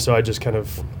squiggly, so I just kind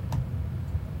of...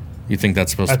 You think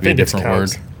that's supposed to be a different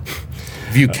word?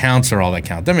 View counts are all that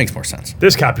count. That makes more sense.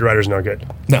 This copywriter's no good.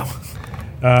 No.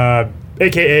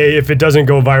 AKA, if it doesn't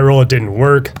go viral, it didn't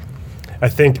work. I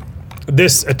think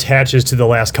this attaches to the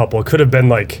last couple. It could have been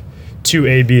like 2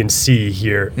 A, B, and C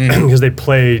here because they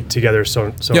play together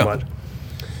so much.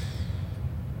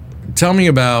 Tell me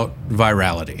about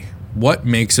virality. What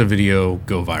makes a video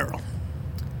go viral?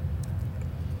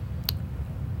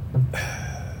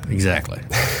 Exactly.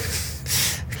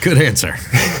 Good answer.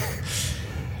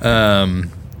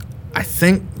 I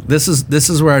think this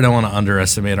is where I don't want to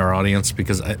underestimate our audience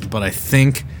but I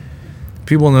think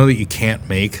people know that you can't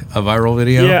make a viral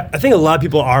video. Yeah, I think a lot of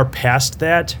people are past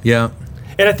that. Yeah.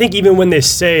 And I think even when they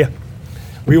say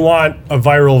we want a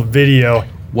viral video,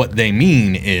 what they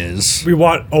mean is we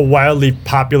want a wildly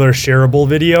popular shareable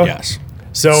video. Yes.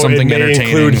 So something it may entertaining,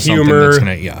 include humor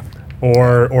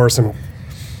or some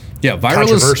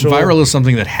viral is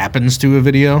something that happens to a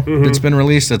video that's been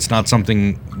released. It's not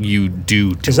something you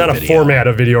do to It's not a format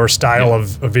of video or style of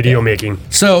video making.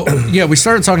 So, we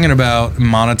started talking about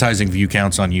monetizing view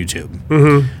counts on YouTube.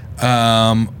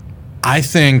 I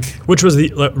think... Which was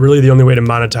really the only way to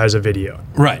monetize a video.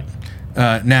 Right.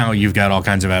 Now you've got all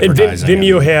kinds of advertising.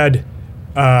 Vimeo had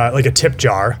like a tip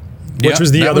jar, which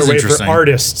was the other way for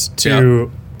artists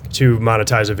to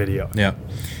monetize a video. Yeah.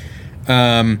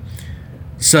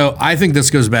 So I think this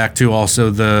goes back to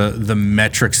also the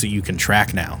metrics that you can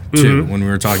track now too. When we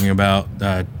were talking about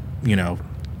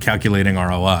calculating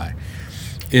ROI,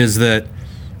 is that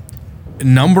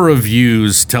number of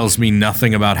views tells me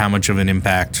nothing about how much of an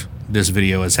impact this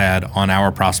video has had on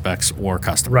our prospects or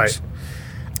customers. Right.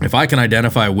 If I can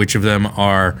identify which of them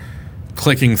are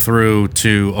clicking through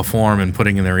to a form and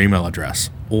putting in their email address,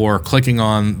 or clicking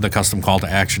on the custom call to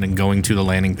action and going to the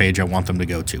landing page I want them to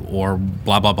go to, or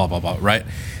blah, blah, blah, blah, blah, right?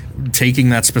 Taking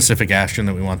that specific action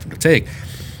that we want them to take.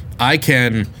 I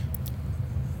can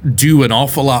do an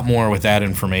awful lot more with that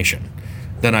information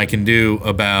than I can do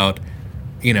about,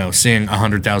 seeing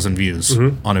 100,000 views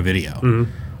on a video.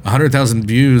 100,000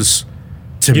 views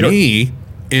to me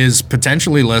is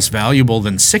potentially less valuable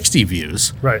than 60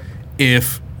 views. Right.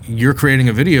 If you're creating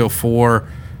a video for,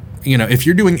 if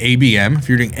you're doing ABM, if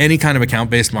you're doing any kind of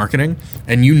account-based marketing,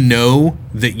 and you know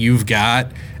that you've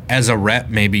got, as a rep,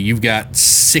 maybe you've got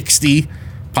 60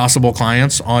 possible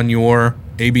clients on your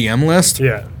ABM list.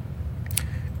 Yeah.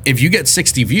 If you get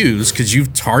 60 views because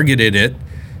you've targeted it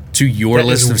to your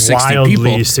list of 60 wildly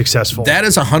people, successful. that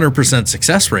is 100%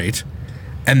 success rate.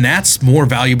 And that's more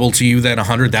valuable to you than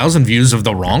 100,000 views of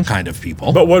the wrong kind of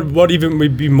people. But what even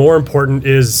would be more important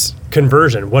is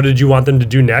conversion. What did you want them to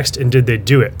do next, and did they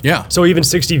do it? Yeah. So even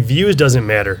 60 views doesn't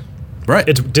matter. Right.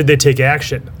 It's did they take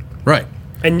action? Right.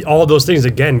 And all of those things,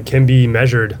 again, can be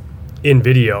measured in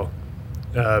video.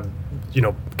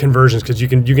 Conversions, because you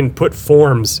can put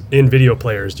forms in video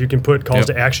players. You can put calls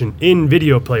to action in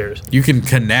video players. You can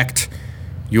connect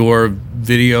your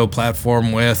video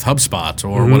platform with HubSpot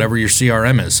or whatever your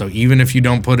CRM is. So even if you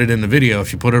don't put it in the video,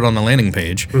 if you put it on the landing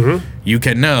page, you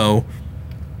can know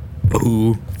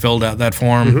who filled out that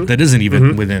form that isn't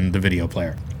even within the video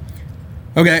player.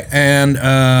 Okay, and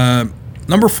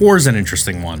number 4 is an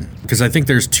interesting one because I think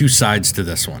there's two sides to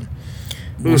this one.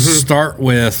 We'll start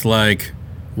with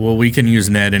we can use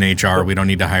Ned in HR. We don't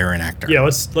need to hire an actor. Yeah,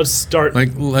 let's start start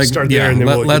there, yeah, and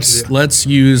then let's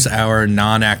use our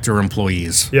non-actor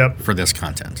employees for this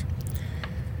content.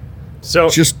 So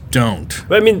just don't.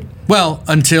 I mean, well,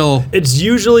 until it's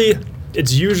usually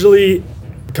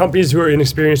companies who are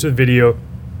inexperienced with video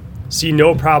see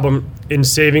no problem in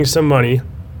saving some money.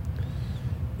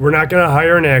 We're not going to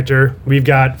hire an actor. We've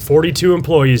got 42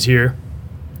 employees here.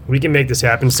 We can make this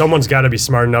happen. Someone's got to be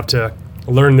smart enough to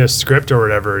learn this script or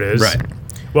whatever it is. Right.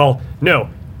 Well, no.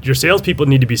 Your salespeople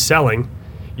need to be selling.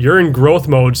 You're in growth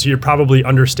mode, so you're probably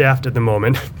understaffed at the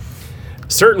moment.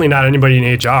 Certainly not anybody in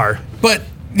HR. But,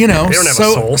 they don't have a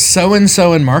soul.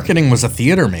 So-and-so in marketing was a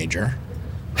theater major.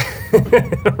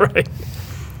 Right.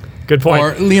 Good point.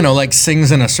 Or,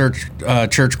 sings in a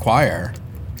church choir.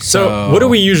 So what do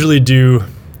we usually do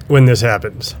when this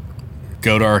happens?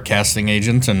 Go to our casting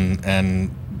agent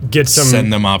and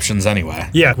send them options anyway.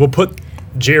 Yeah, we'll put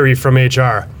Jerry from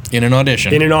HR in an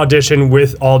audition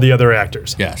with all the other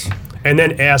actors. Yes. And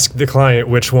then ask the client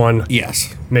which one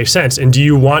makes sense. And do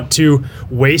you want to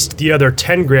waste the other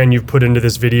 10 grand you've put into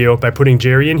this video by putting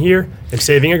Jerry in here and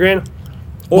saving $1,000?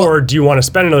 Or do you want to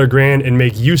spend another $1,000 and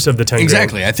make use of the 10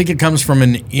 Exactly. grand? I think it comes from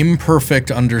an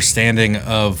imperfect understanding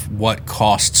of what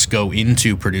costs go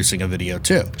into producing a video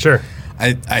too. Sure.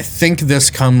 I think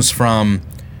this comes from,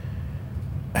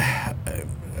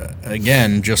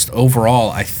 again, just overall,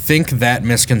 I think that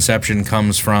misconception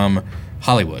comes from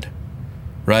Hollywood,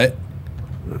 right?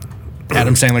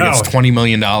 Adam Sandler gets $20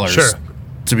 million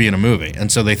to be in a movie.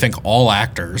 And so they think all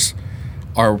actors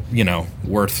are,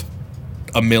 worth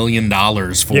 $1 million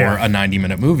for a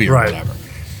 90-minute movie or whatever.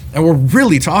 And we're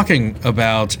really talking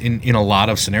about, in a lot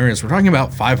of scenarios, we're talking about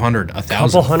 $500, $1,000,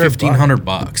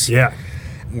 $1,500. Yeah.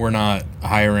 We're not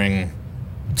hiring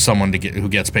someone who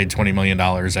gets paid $20 million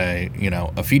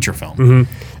a feature film.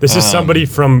 This is somebody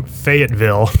from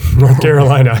Fayetteville, North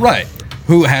Carolina. Right.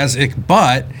 Who has it,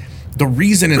 but the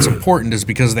reason it's important is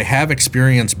because they have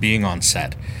experience being on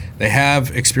set. They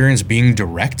have experience being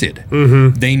directed.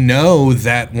 They know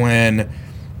that when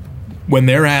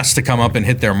they're asked to come up and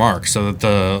hit their mark so that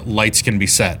the lights can be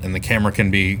set and the camera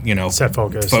can be, set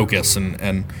focus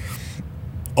and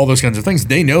all those kinds of things,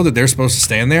 they know that they're supposed to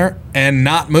stand there and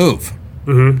not move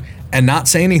and not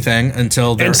say anything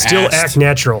until they're asked. And still act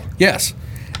natural. Yes.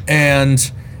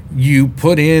 And you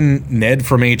put in Ned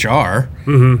from HR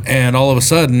and all of a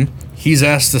sudden he's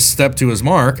asked to step to his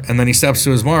mark, and then he steps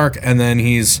to his mark, and then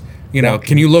he's,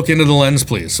 can you look into the lens,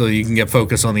 please, so you can get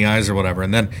focus on the eyes or whatever.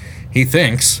 And then he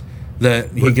thinks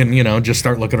that he can, just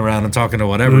start looking around and talking to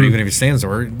whatever, even if he stands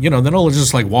there, then he'll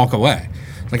just walk away.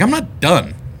 I'm not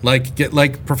done.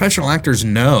 Professional actors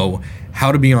know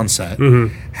how to be on set,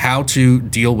 how to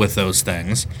deal with those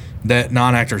things that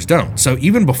non-actors don't. So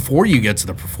even before you get to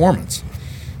the performance,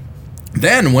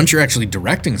 then once you're actually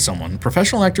directing someone,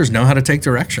 professional actors know how to take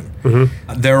direction.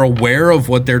 They're aware of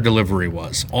what their delivery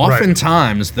was.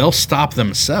 Oftentimes, they'll stop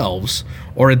themselves,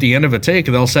 or at the end of a take,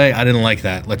 they'll say, I didn't like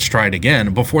that, let's try it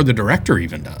again, before the director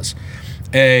even does.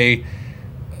 A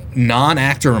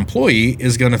non-actor employee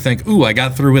is going to think, ooh, I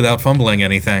got through without fumbling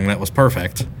anything. That was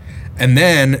perfect. And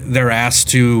then they're asked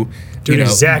to do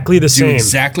exactly the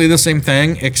same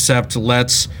thing, except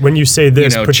let's, when you say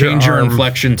this, put change your arm.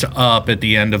 inflection to up at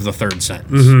the end of the third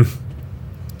sentence.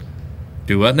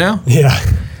 Do what now? Yeah.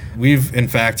 We've, in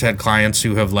fact, had clients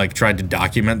who have like tried to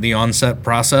document the onset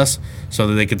process so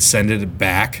that they could send it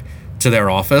back to their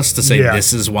office to say,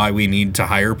 this is why we need to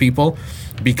hire people,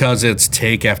 because it's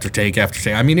take after take after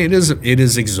take. I mean, it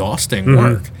is exhausting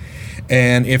work.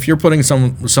 And if you're putting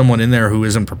someone in there who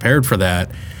isn't prepared for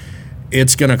that,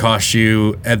 it's going to cost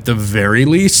you, at the very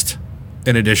least,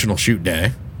 an additional shoot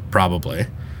day, probably,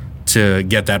 to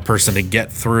get that person to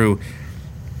get through.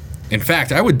 In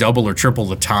fact, I would double or triple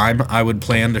the time I would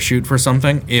plan to shoot for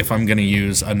something if I'm going to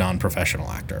use a non-professional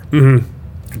actor.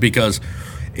 Because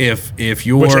if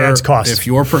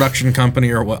your production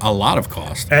company, or a lot of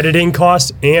cost, editing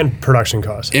costs and production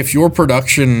costs, if your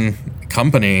production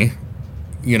company,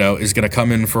 is going to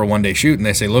come in for a one-day shoot and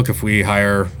they say, look, if we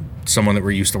hire someone that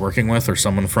we're used to working with, or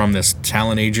someone from this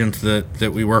talent agent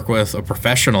that we work with, a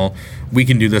professional, we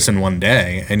can do this in one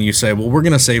day. And you say, well, we're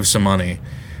going to save some money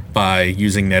by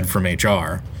using Ned from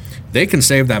HR. They can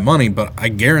save that money, but I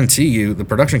guarantee you the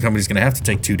production company's going to have to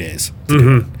take 2 days to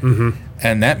do it.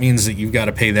 And that means that you've got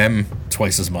to pay them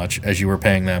twice as much as you were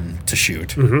paying them to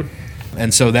shoot.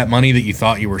 And so that money that you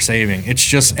thought you were saving, it's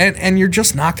just, and you're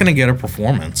just not going to get a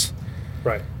performance.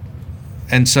 Right.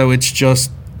 And so it's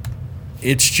just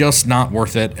not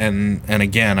worth it. And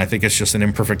again, I think it's just an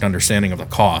imperfect understanding of the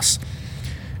costs.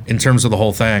 In terms of the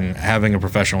whole thing, having a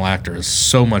professional actor is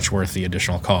so much worth the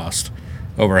additional cost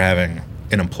over having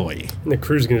an employee. And the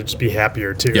crew's going to just be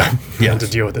happier too. Yeah. To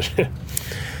deal with it.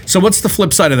 So what's the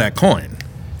flip side of that coin?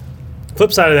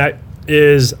 Flip side of that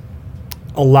is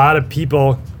a lot of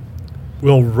people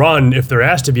will run if they're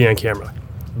asked to be on camera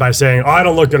by saying, "Oh, I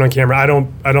don't look good on camera. I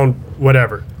don't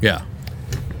whatever." Yeah.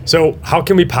 So how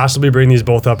can we possibly bring these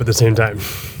both up at the same time?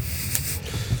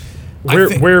 Where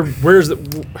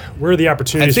are the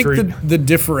opportunities? I think the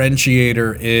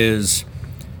differentiator is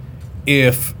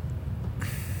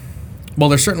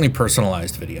there's certainly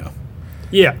personalized video.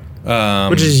 Yeah.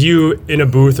 Which is you in a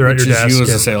booth or at your desk. Which is you as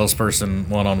a salesperson,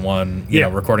 one-on-one,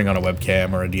 recording on a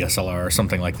webcam or a DSLR or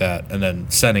something like that, and then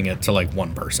sending it to like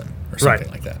one person or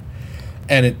something like that.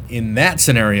 And in that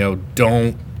scenario,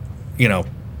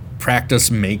 practice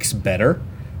makes better.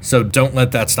 So don't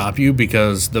let that stop you,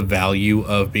 because the value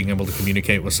of being able to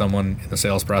communicate with someone in the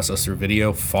sales process through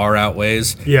video far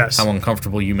outweighs how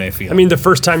uncomfortable you may feel. I mean, the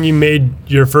first time you made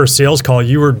your first sales call,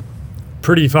 you were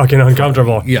pretty fucking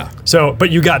uncomfortable. Yeah. So, but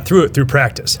you got through it through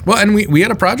practice. Well, and we had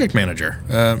a project manager,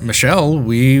 Michelle.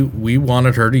 We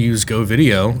wanted her to use Go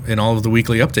Video in all of the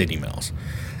weekly update emails,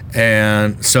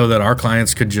 and so that our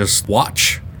clients could just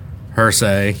watch her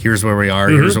say, here's where we are,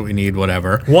 here's what we need,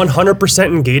 whatever. 100%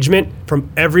 engagement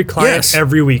from every client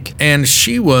every week. And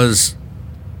she was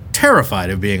terrified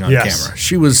of being on camera.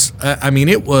 She was,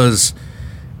 it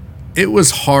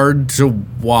was hard to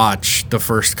watch the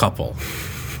first couple,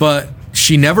 but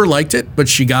she never liked it, but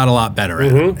she got a lot better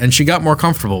at it, and she got more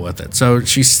comfortable with it. So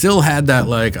she still had that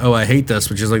like, oh, I hate this,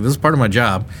 which is like, this is part of my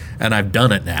job, and I've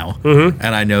done it now,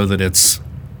 and I know that it's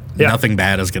nothing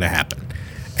bad is going to happen.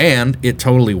 And it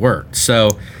totally worked.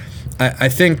 So I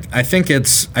think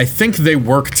they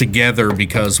work together,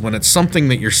 because when it's something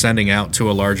that you're sending out to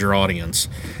a larger audience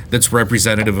that's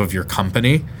representative of your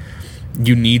company,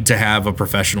 you need to have a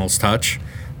professional's touch.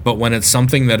 But when it's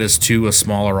something that is to a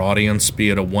smaller audience,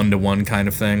 be it a one-to-one kind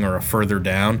of thing or a further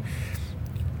down,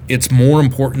 it's more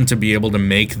important to be able to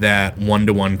make that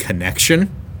one-to-one connection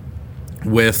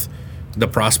with the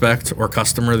prospect or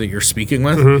customer that you're speaking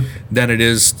with than it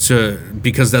is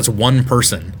because that's one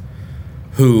person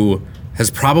who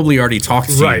has probably already talked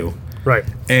to you. Right.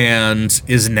 And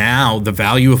is now the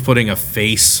value of putting a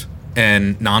face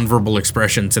and nonverbal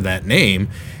expression to that name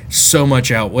so much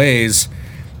outweighs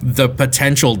the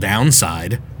potential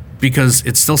downside, because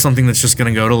it's still something that's just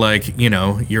going to go to like,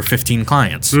 your 15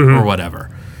 clients or whatever.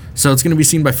 So it's going to be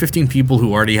seen by 15 people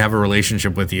who already have a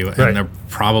relationship with you, and they're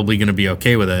probably going to be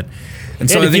okay with it. And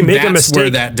so I think that's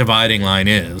where that dividing line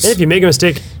is. And if you make a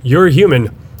mistake, you're a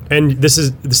human, and the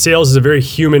sales is a very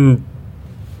human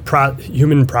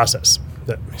process.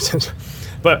 That makes sense.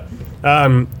 But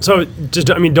so just,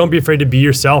 don't be afraid to be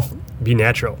yourself. Be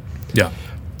natural. Yeah.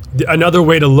 Another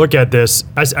way to look at this,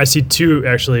 I see two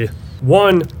actually.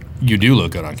 One, you do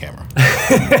look good on camera.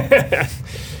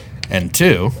 And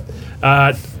two,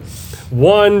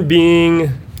 one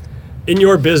being, in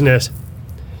your business,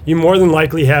 you more than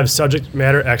likely have subject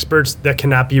matter experts that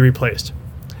cannot be replaced.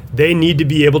 They need to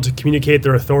be able to communicate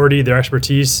their authority, their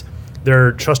expertise,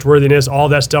 their trustworthiness, all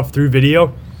that stuff through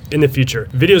video in the future.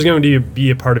 Video is going to be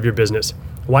a part of your business.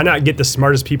 Why not get the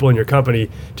smartest people in your company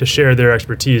to share their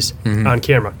expertise on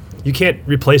camera? You can't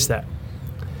replace that.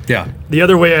 Yeah. The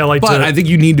other way I like But I think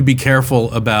you need to be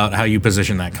careful about how you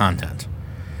position that content.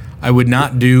 I would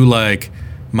not do like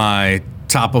my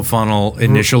top of funnel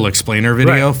initial explainer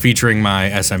video featuring my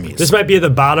SMEs. This might be at the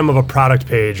bottom of a product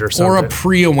page or something. Or a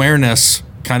pre-awareness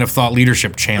kind of thought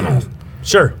leadership channel.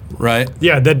 Sure. Right?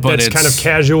 Yeah, that's kind of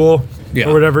casual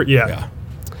or whatever. Yeah.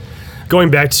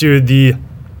 Going back to the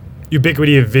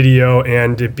ubiquity of video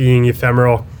and it being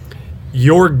ephemeral,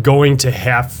 you're going to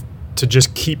have to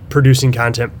just keep producing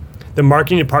content. The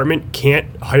marketing department can't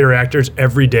hire actors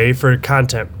every day for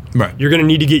content. Right. You're going to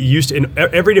need to get used to, and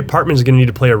every department is going to need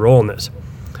to play a role in this.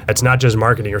 It's not just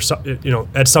marketing, or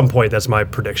at some point, that's my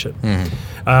prediction.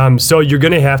 So you're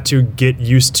going to have to get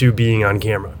used to being on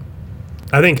camera.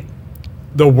 I think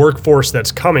the workforce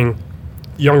that's coming,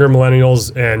 younger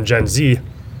millennials and Gen Z,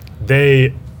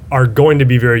 they are going to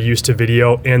be very used to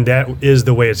video, and that is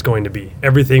the way it's going to be.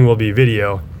 Everything will be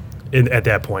video at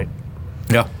that point.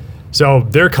 Yeah. So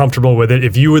they're comfortable with it.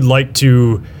 If you would like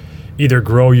to either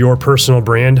grow your personal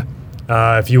brand,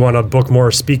 if you want to book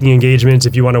more speaking engagements,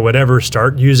 if you want to whatever,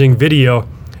 start using video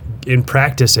and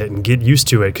practice it and get used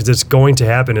to it, because it's going to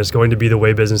happen. It's going to be the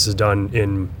way business is done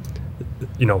in,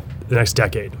 the next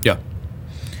decade. Yeah.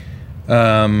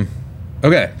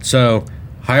 Okay, so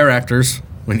hire actors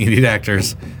when you need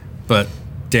actors, but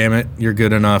damn it, you're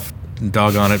good enough,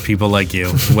 doggone it, people like you,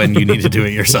 when you need to do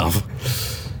it yourself.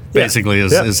 Basically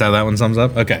is how that one sums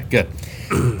up. Okay, good.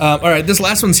 All right, this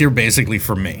last one's here basically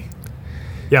for me.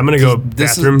 Yeah, I'm going to go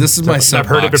bathroom. This is my I've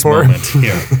heard it soapbox before. moment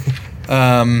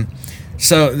here.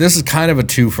 So this is kind of a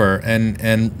twofer,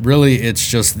 and really it's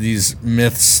just these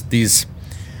myths, these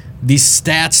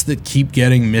stats that keep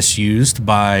getting misused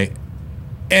by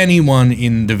anyone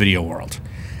in the video world.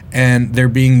 And they're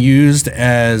being used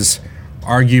as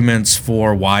arguments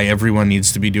for why everyone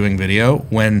needs to be doing video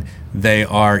when they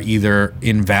are either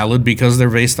invalid because they're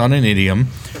based on an idiom,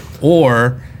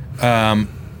 or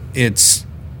it's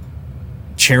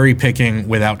cherry picking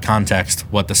without context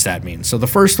what the stat means. So the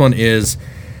first one is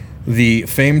the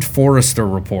famed Forrester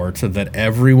report that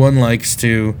everyone likes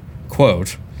to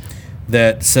quote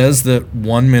that says that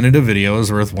 1 minute of video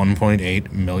is worth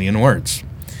 1.8 million words.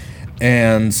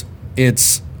 And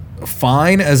it's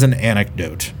fine as an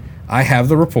anecdote. I have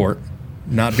the report,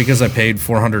 not because I paid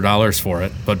 $400 for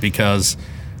it, but because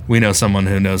we know someone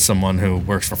who knows someone who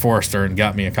works for Forrester and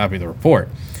got me a copy of the report.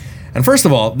 And first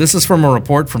of all, this is from a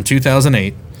report from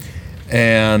 2008,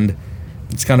 and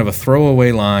it's kind of a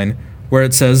throwaway line where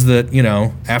it says that,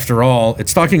 after all,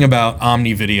 it's talking about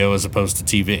omni video as opposed to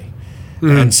TV.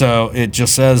 And so it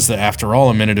just says that after all,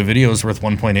 a minute of video is worth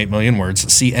 1.8 million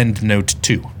words. See end note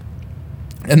 2.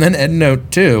 And then end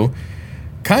note 2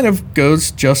 kind of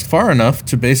goes just far enough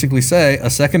to basically say a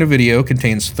second of video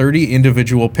contains 30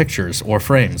 individual pictures or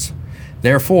frames.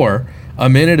 Therefore, a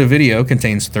minute of video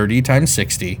contains 30 times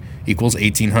 60 equals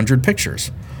 1,800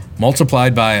 pictures.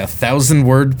 Multiplied by 1,000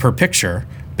 word per picture,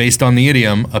 based on the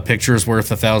idiom, a picture is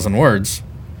worth 1,000 words.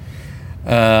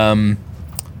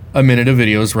 A minute of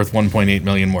video is worth 1.8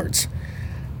 million words.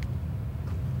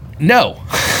 No.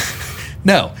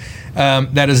 No.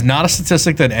 That is not a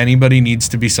statistic that anybody needs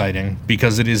to be citing,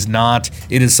 because it is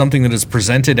something that is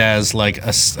presented as like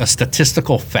a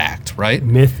statistical fact, right?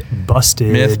 Myth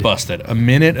busted. Myth busted. A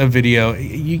minute of video,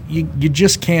 you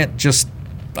just can't just,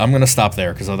 I'm going to stop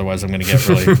there because otherwise I'm going to get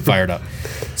really fired up.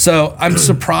 So I'm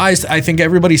surprised. I think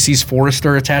everybody sees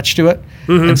Forrester attached to it.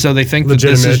 And so they think that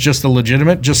this is just a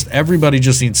legitimate, everybody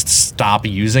just needs to stop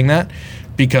using that,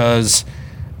 because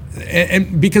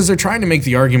they're trying to make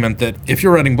the argument that if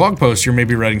you're writing blog posts, you're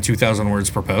maybe writing 2,000 words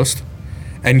per post,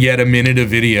 and yet a minute of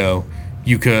video,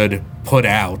 you could put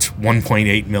out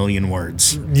 1.8 million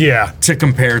words. Yeah. To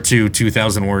compare to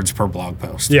 2,000 words per blog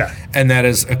post. Yeah. And that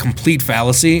is a complete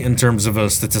fallacy in terms of a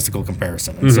statistical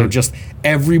comparison. And so just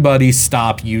everybody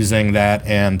stop using that.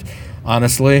 And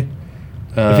honestly,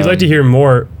 if you'd like to hear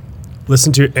more,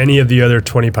 listen to any of the other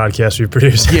 20 podcasts we've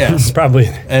produced. Yes. Probably.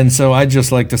 And so I'd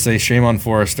just like to say shame on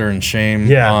Forrester and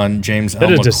shame on James L.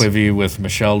 McQuivy with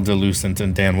Michelle DeLucent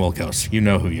and Dan Wilkos. You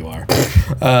know who you are.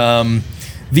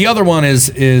 The other one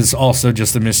is also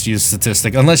just a misused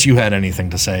statistic, unless you had anything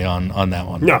to say on that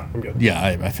one. No, I'm good. Yeah,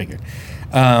 I figured.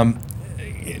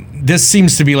 This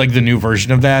seems to be like the new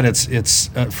version of that. It's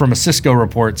from a Cisco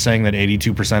report saying that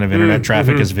 82% of internet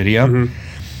traffic is video.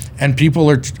 And people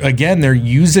are, again, they're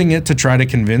using it to try to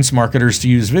convince marketers to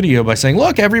use video by saying,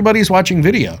 look, everybody's watching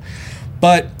video.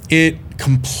 But it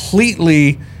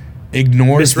completely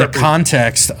ignores the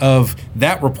context of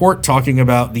that report talking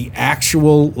about the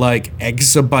actual like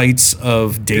exabytes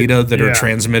of data that are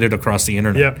transmitted across the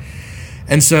internet. Yep.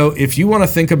 And so if you want to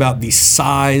think about the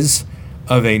size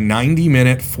of a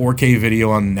 90-minute 4K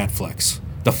video on Netflix,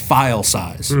 the file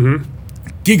size,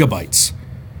 gigabytes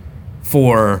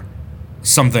for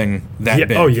something that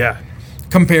big. Oh, yeah.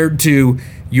 Compared to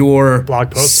your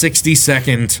blog post.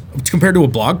 60-second, compared to a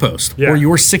blog post, or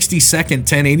your 60-second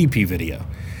 1080p video.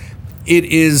 It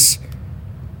is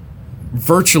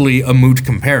virtually a moot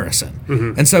comparison.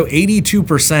 And so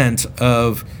 82%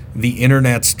 of the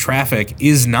internet's traffic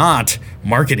is not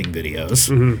marketing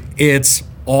videos. It's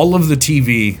all of the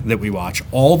TV that we watch,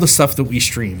 all the stuff that we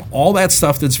stream, all that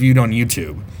stuff that's viewed on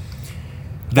YouTube.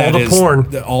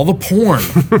 All the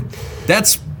porn.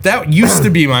 That used to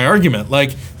be my argument.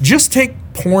 Like, just take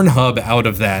Pornhub out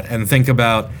of that and think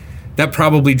about that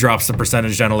probably drops the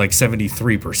percentage down to like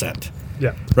 73%.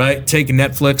 Yeah. Right? Take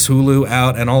Netflix, Hulu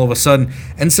out, and all of a sudden.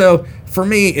 And so for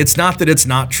me, it's not that it's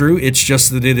not true. It's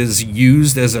just that it is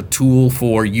used as a tool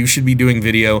for you should be doing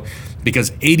video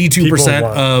because 82%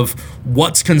 of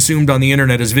what's consumed on the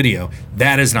internet is video.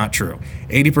 That is not true.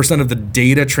 80% of the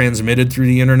data transmitted through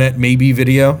the internet may be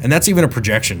video, and that's even a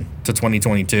projection to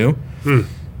 2022.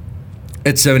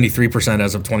 It's 73%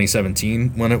 as of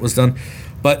 2017 when it was done.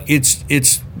 But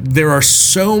there are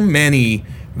so many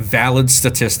valid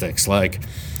statistics, like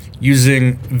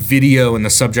using video in the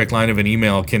subject line of an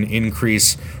email can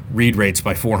increase read rates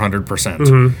by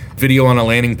 400%. Video on a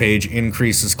landing page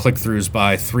increases click-throughs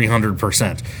by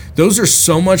 300%. Those are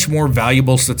so much more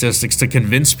valuable statistics to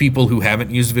convince people who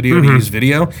haven't used video to use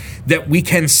video that we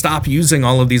can stop using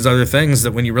all of these other things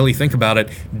that when you really think about it,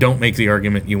 don't make the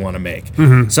argument you want to make.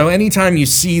 So anytime you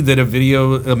see that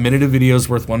a minute of video is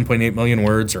worth 1.8 million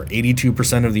words or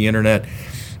 82% of the internet,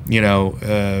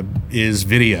 is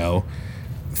video,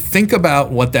 think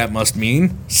about what that must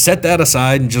mean, set that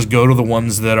aside, and just go to the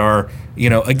ones that are,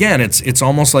 again, it's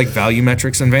almost like value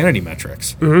metrics and vanity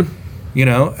metrics.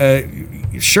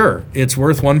 Sure, it's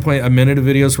worth a minute of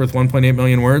video is worth 1.8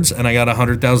 million words, and I got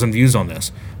 100,000 views on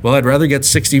this. Well, I'd rather get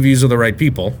 60 views of the right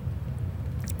people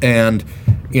and,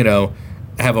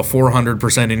 have a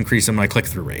 400% increase in my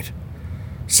click-through rate.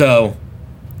 So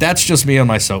that's just me on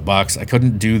my soapbox. I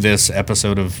couldn't do this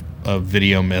episode of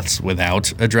video myths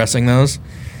without addressing those.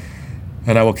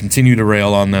 And I will continue to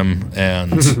rail on them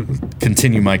and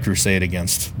continue my crusade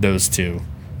against those two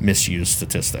misused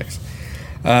statistics.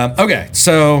 Okay,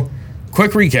 so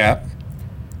quick recap.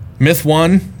 Myth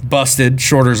 1, busted.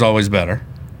 Shorter's always better.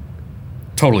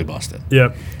 Totally busted.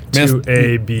 Yep. Myth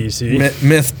 2A, B, C.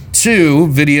 Myth 2,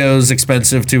 video's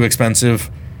expensive, too expensive.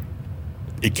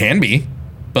 It can be,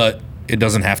 but it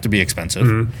doesn't have to be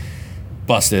expensive.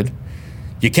 Busted.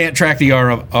 You can't track the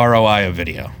ROI of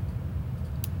video.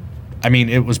 I mean,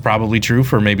 it was probably true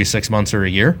for maybe 6 months or a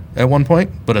year at one point,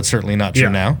 but it's certainly not true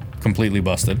now. Completely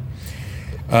busted.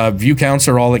 View counts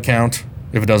are all that count.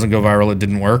 If it doesn't go viral, it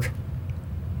didn't work.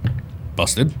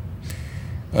 Busted.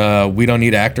 We don't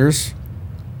need actors.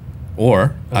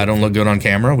 Or I don't look good on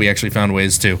camera. We actually found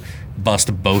ways to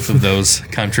bust both of those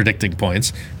contradicting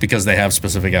points because they have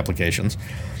specific applications.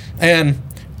 And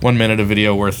 1 minute of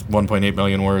video worth 1.8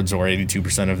 million words, or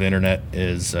 82% of the internet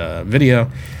is video.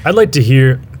 I'd like to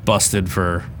hear busted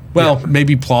for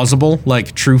maybe plausible,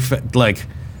 like true, like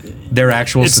they're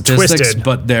actual it's statistics, twisted.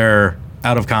 But they're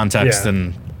out of context,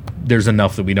 and there's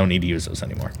enough that we don't need to use those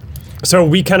anymore. So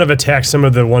we kind of attack some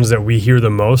of the ones that we hear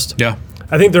the most. Yeah,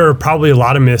 I think there are probably a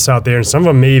lot of myths out there, and some of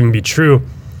them may even be true.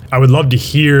 I would love to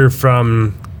hear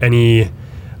from any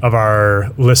of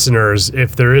our listeners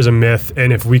if there is a myth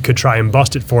and if we could try and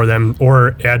bust it for them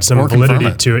or add some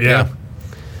validity to it. Yeah.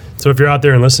 So if you're out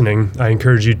there and listening, I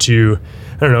encourage you to,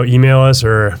 email us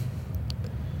or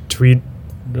tweet.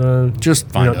 Just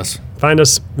find us. Find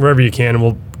us wherever you can, and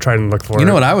we'll try and look for it. You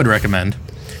know what I would recommend?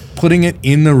 Putting it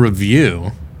in the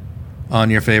review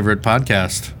on your favorite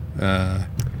podcast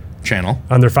channel.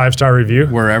 On their 5-star review?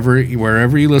 Wherever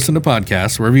you listen to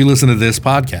podcasts, wherever you listen to this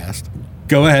podcast,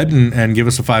 go ahead and give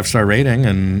us a 5-star rating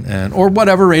and or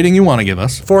whatever rating you want to give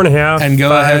us. 4.5. And go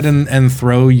 5. ahead and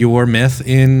throw your myth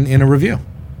in a review.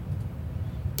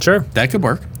 Sure. That could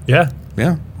work. Yeah.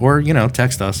 Yeah. Or,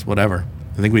 text us, whatever.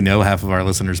 I think we know half of our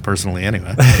listeners personally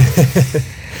anyway.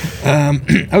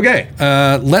 Okay.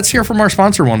 Let's hear from our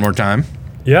sponsor one more time.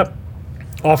 Yep.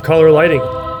 Off-color lighting.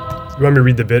 You want me to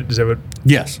read the bit? Is that what?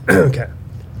 Yes. Okay.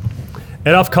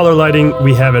 At Off-Color Lighting,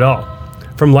 we have it all.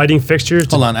 From lighting fixtures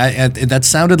to... Hold on. That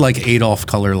sounded like Adolf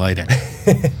Color Lighting.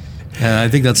 I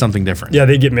think that's something different. Yeah,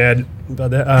 they get mad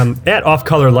about that. At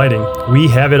Off-Color Lighting, we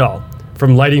have it all.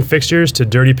 From lighting fixtures to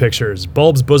dirty pictures,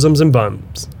 bulbs, bosoms, and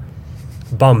bums.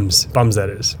 Bums, that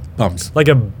is. Bums. Like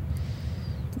a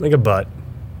butt.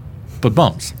 But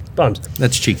bums. Bums.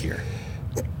 That's cheekier.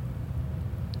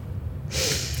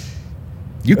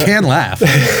 You can laugh.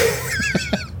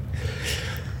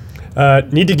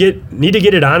 Need to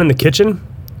get it on in the kitchen?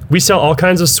 We sell all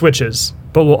kinds of switches,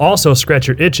 but we'll also scratch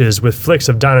your itches with flicks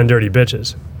of down and dirty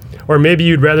bitches. Or maybe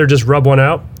you'd rather just rub one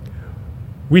out?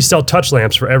 We sell touch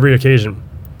lamps for every occasion.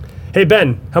 Hey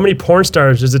Ben, how many porn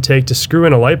stars does it take to screw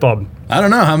in a light bulb? I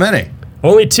don't know how many.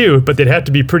 Only 2, but they'd have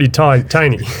to be pretty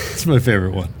tiny. It's my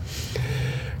favorite one.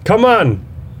 Come on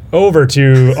over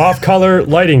to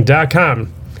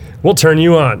offcolorlighting.com. We'll turn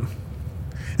you on.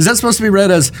 Is that supposed to be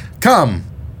read as come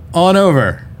on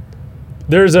over?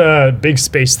 There's a big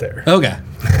space there. Okay.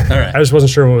 All right. I just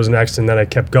wasn't sure what was next, and then I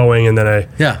kept going, and then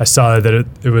I saw that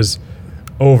it was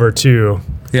over to.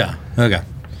 Yeah. Okay.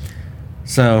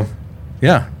 So,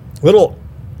 yeah. Little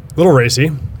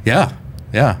racy. Yeah.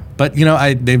 Yeah. But,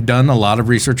 they've done a lot of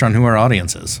research on who our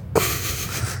audience is.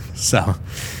 So,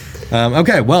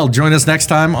 okay. Well, join us next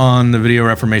time on the Video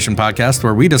Reformation Podcast,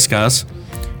 where we discuss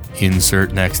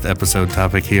insert next episode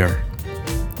topic here.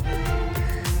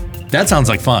 That sounds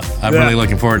like fun. I'm really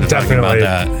looking forward to talking about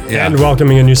that. Yeah. And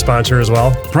welcoming a new sponsor as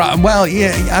well. Well,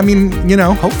 yeah. I mean,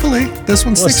 hopefully this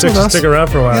one sticks with us. Stick around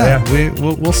for a while. Yeah.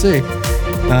 We'll see.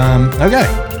 Okay.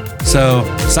 So,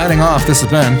 signing off, this has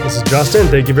Ben. This is Justin.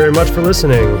 Thank you very much for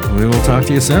listening. We will talk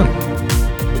to you soon.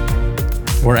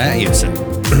 Or at you soon.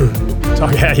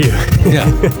 Talk at you. Yeah.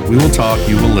 We will talk.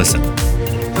 You will listen.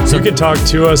 So you can talk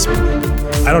to us.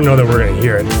 I don't know that we're going to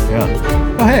hear it. Yeah.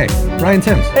 Oh, hey. Ryan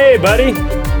Timms. Hey, buddy.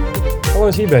 How long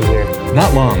has he been here?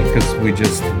 Not long, because we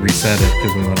just reset it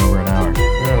because we went over an hour.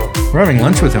 Oh. We're having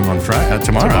lunch with him on Friday,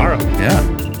 tomorrow. Yeah.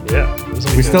 Yeah.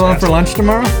 We still on for lunch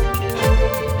tomorrow?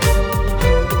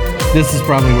 This is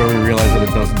probably where we realize that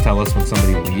it doesn't tell us when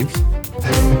somebody leaves.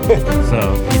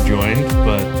 So he joined,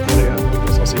 but yeah, I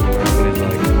guess I'll see you tomorrow. But he's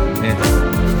like,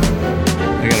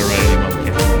 I gotta write an email to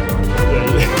cancel that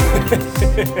lunch.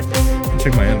 Yeah.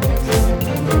 Check my inbox.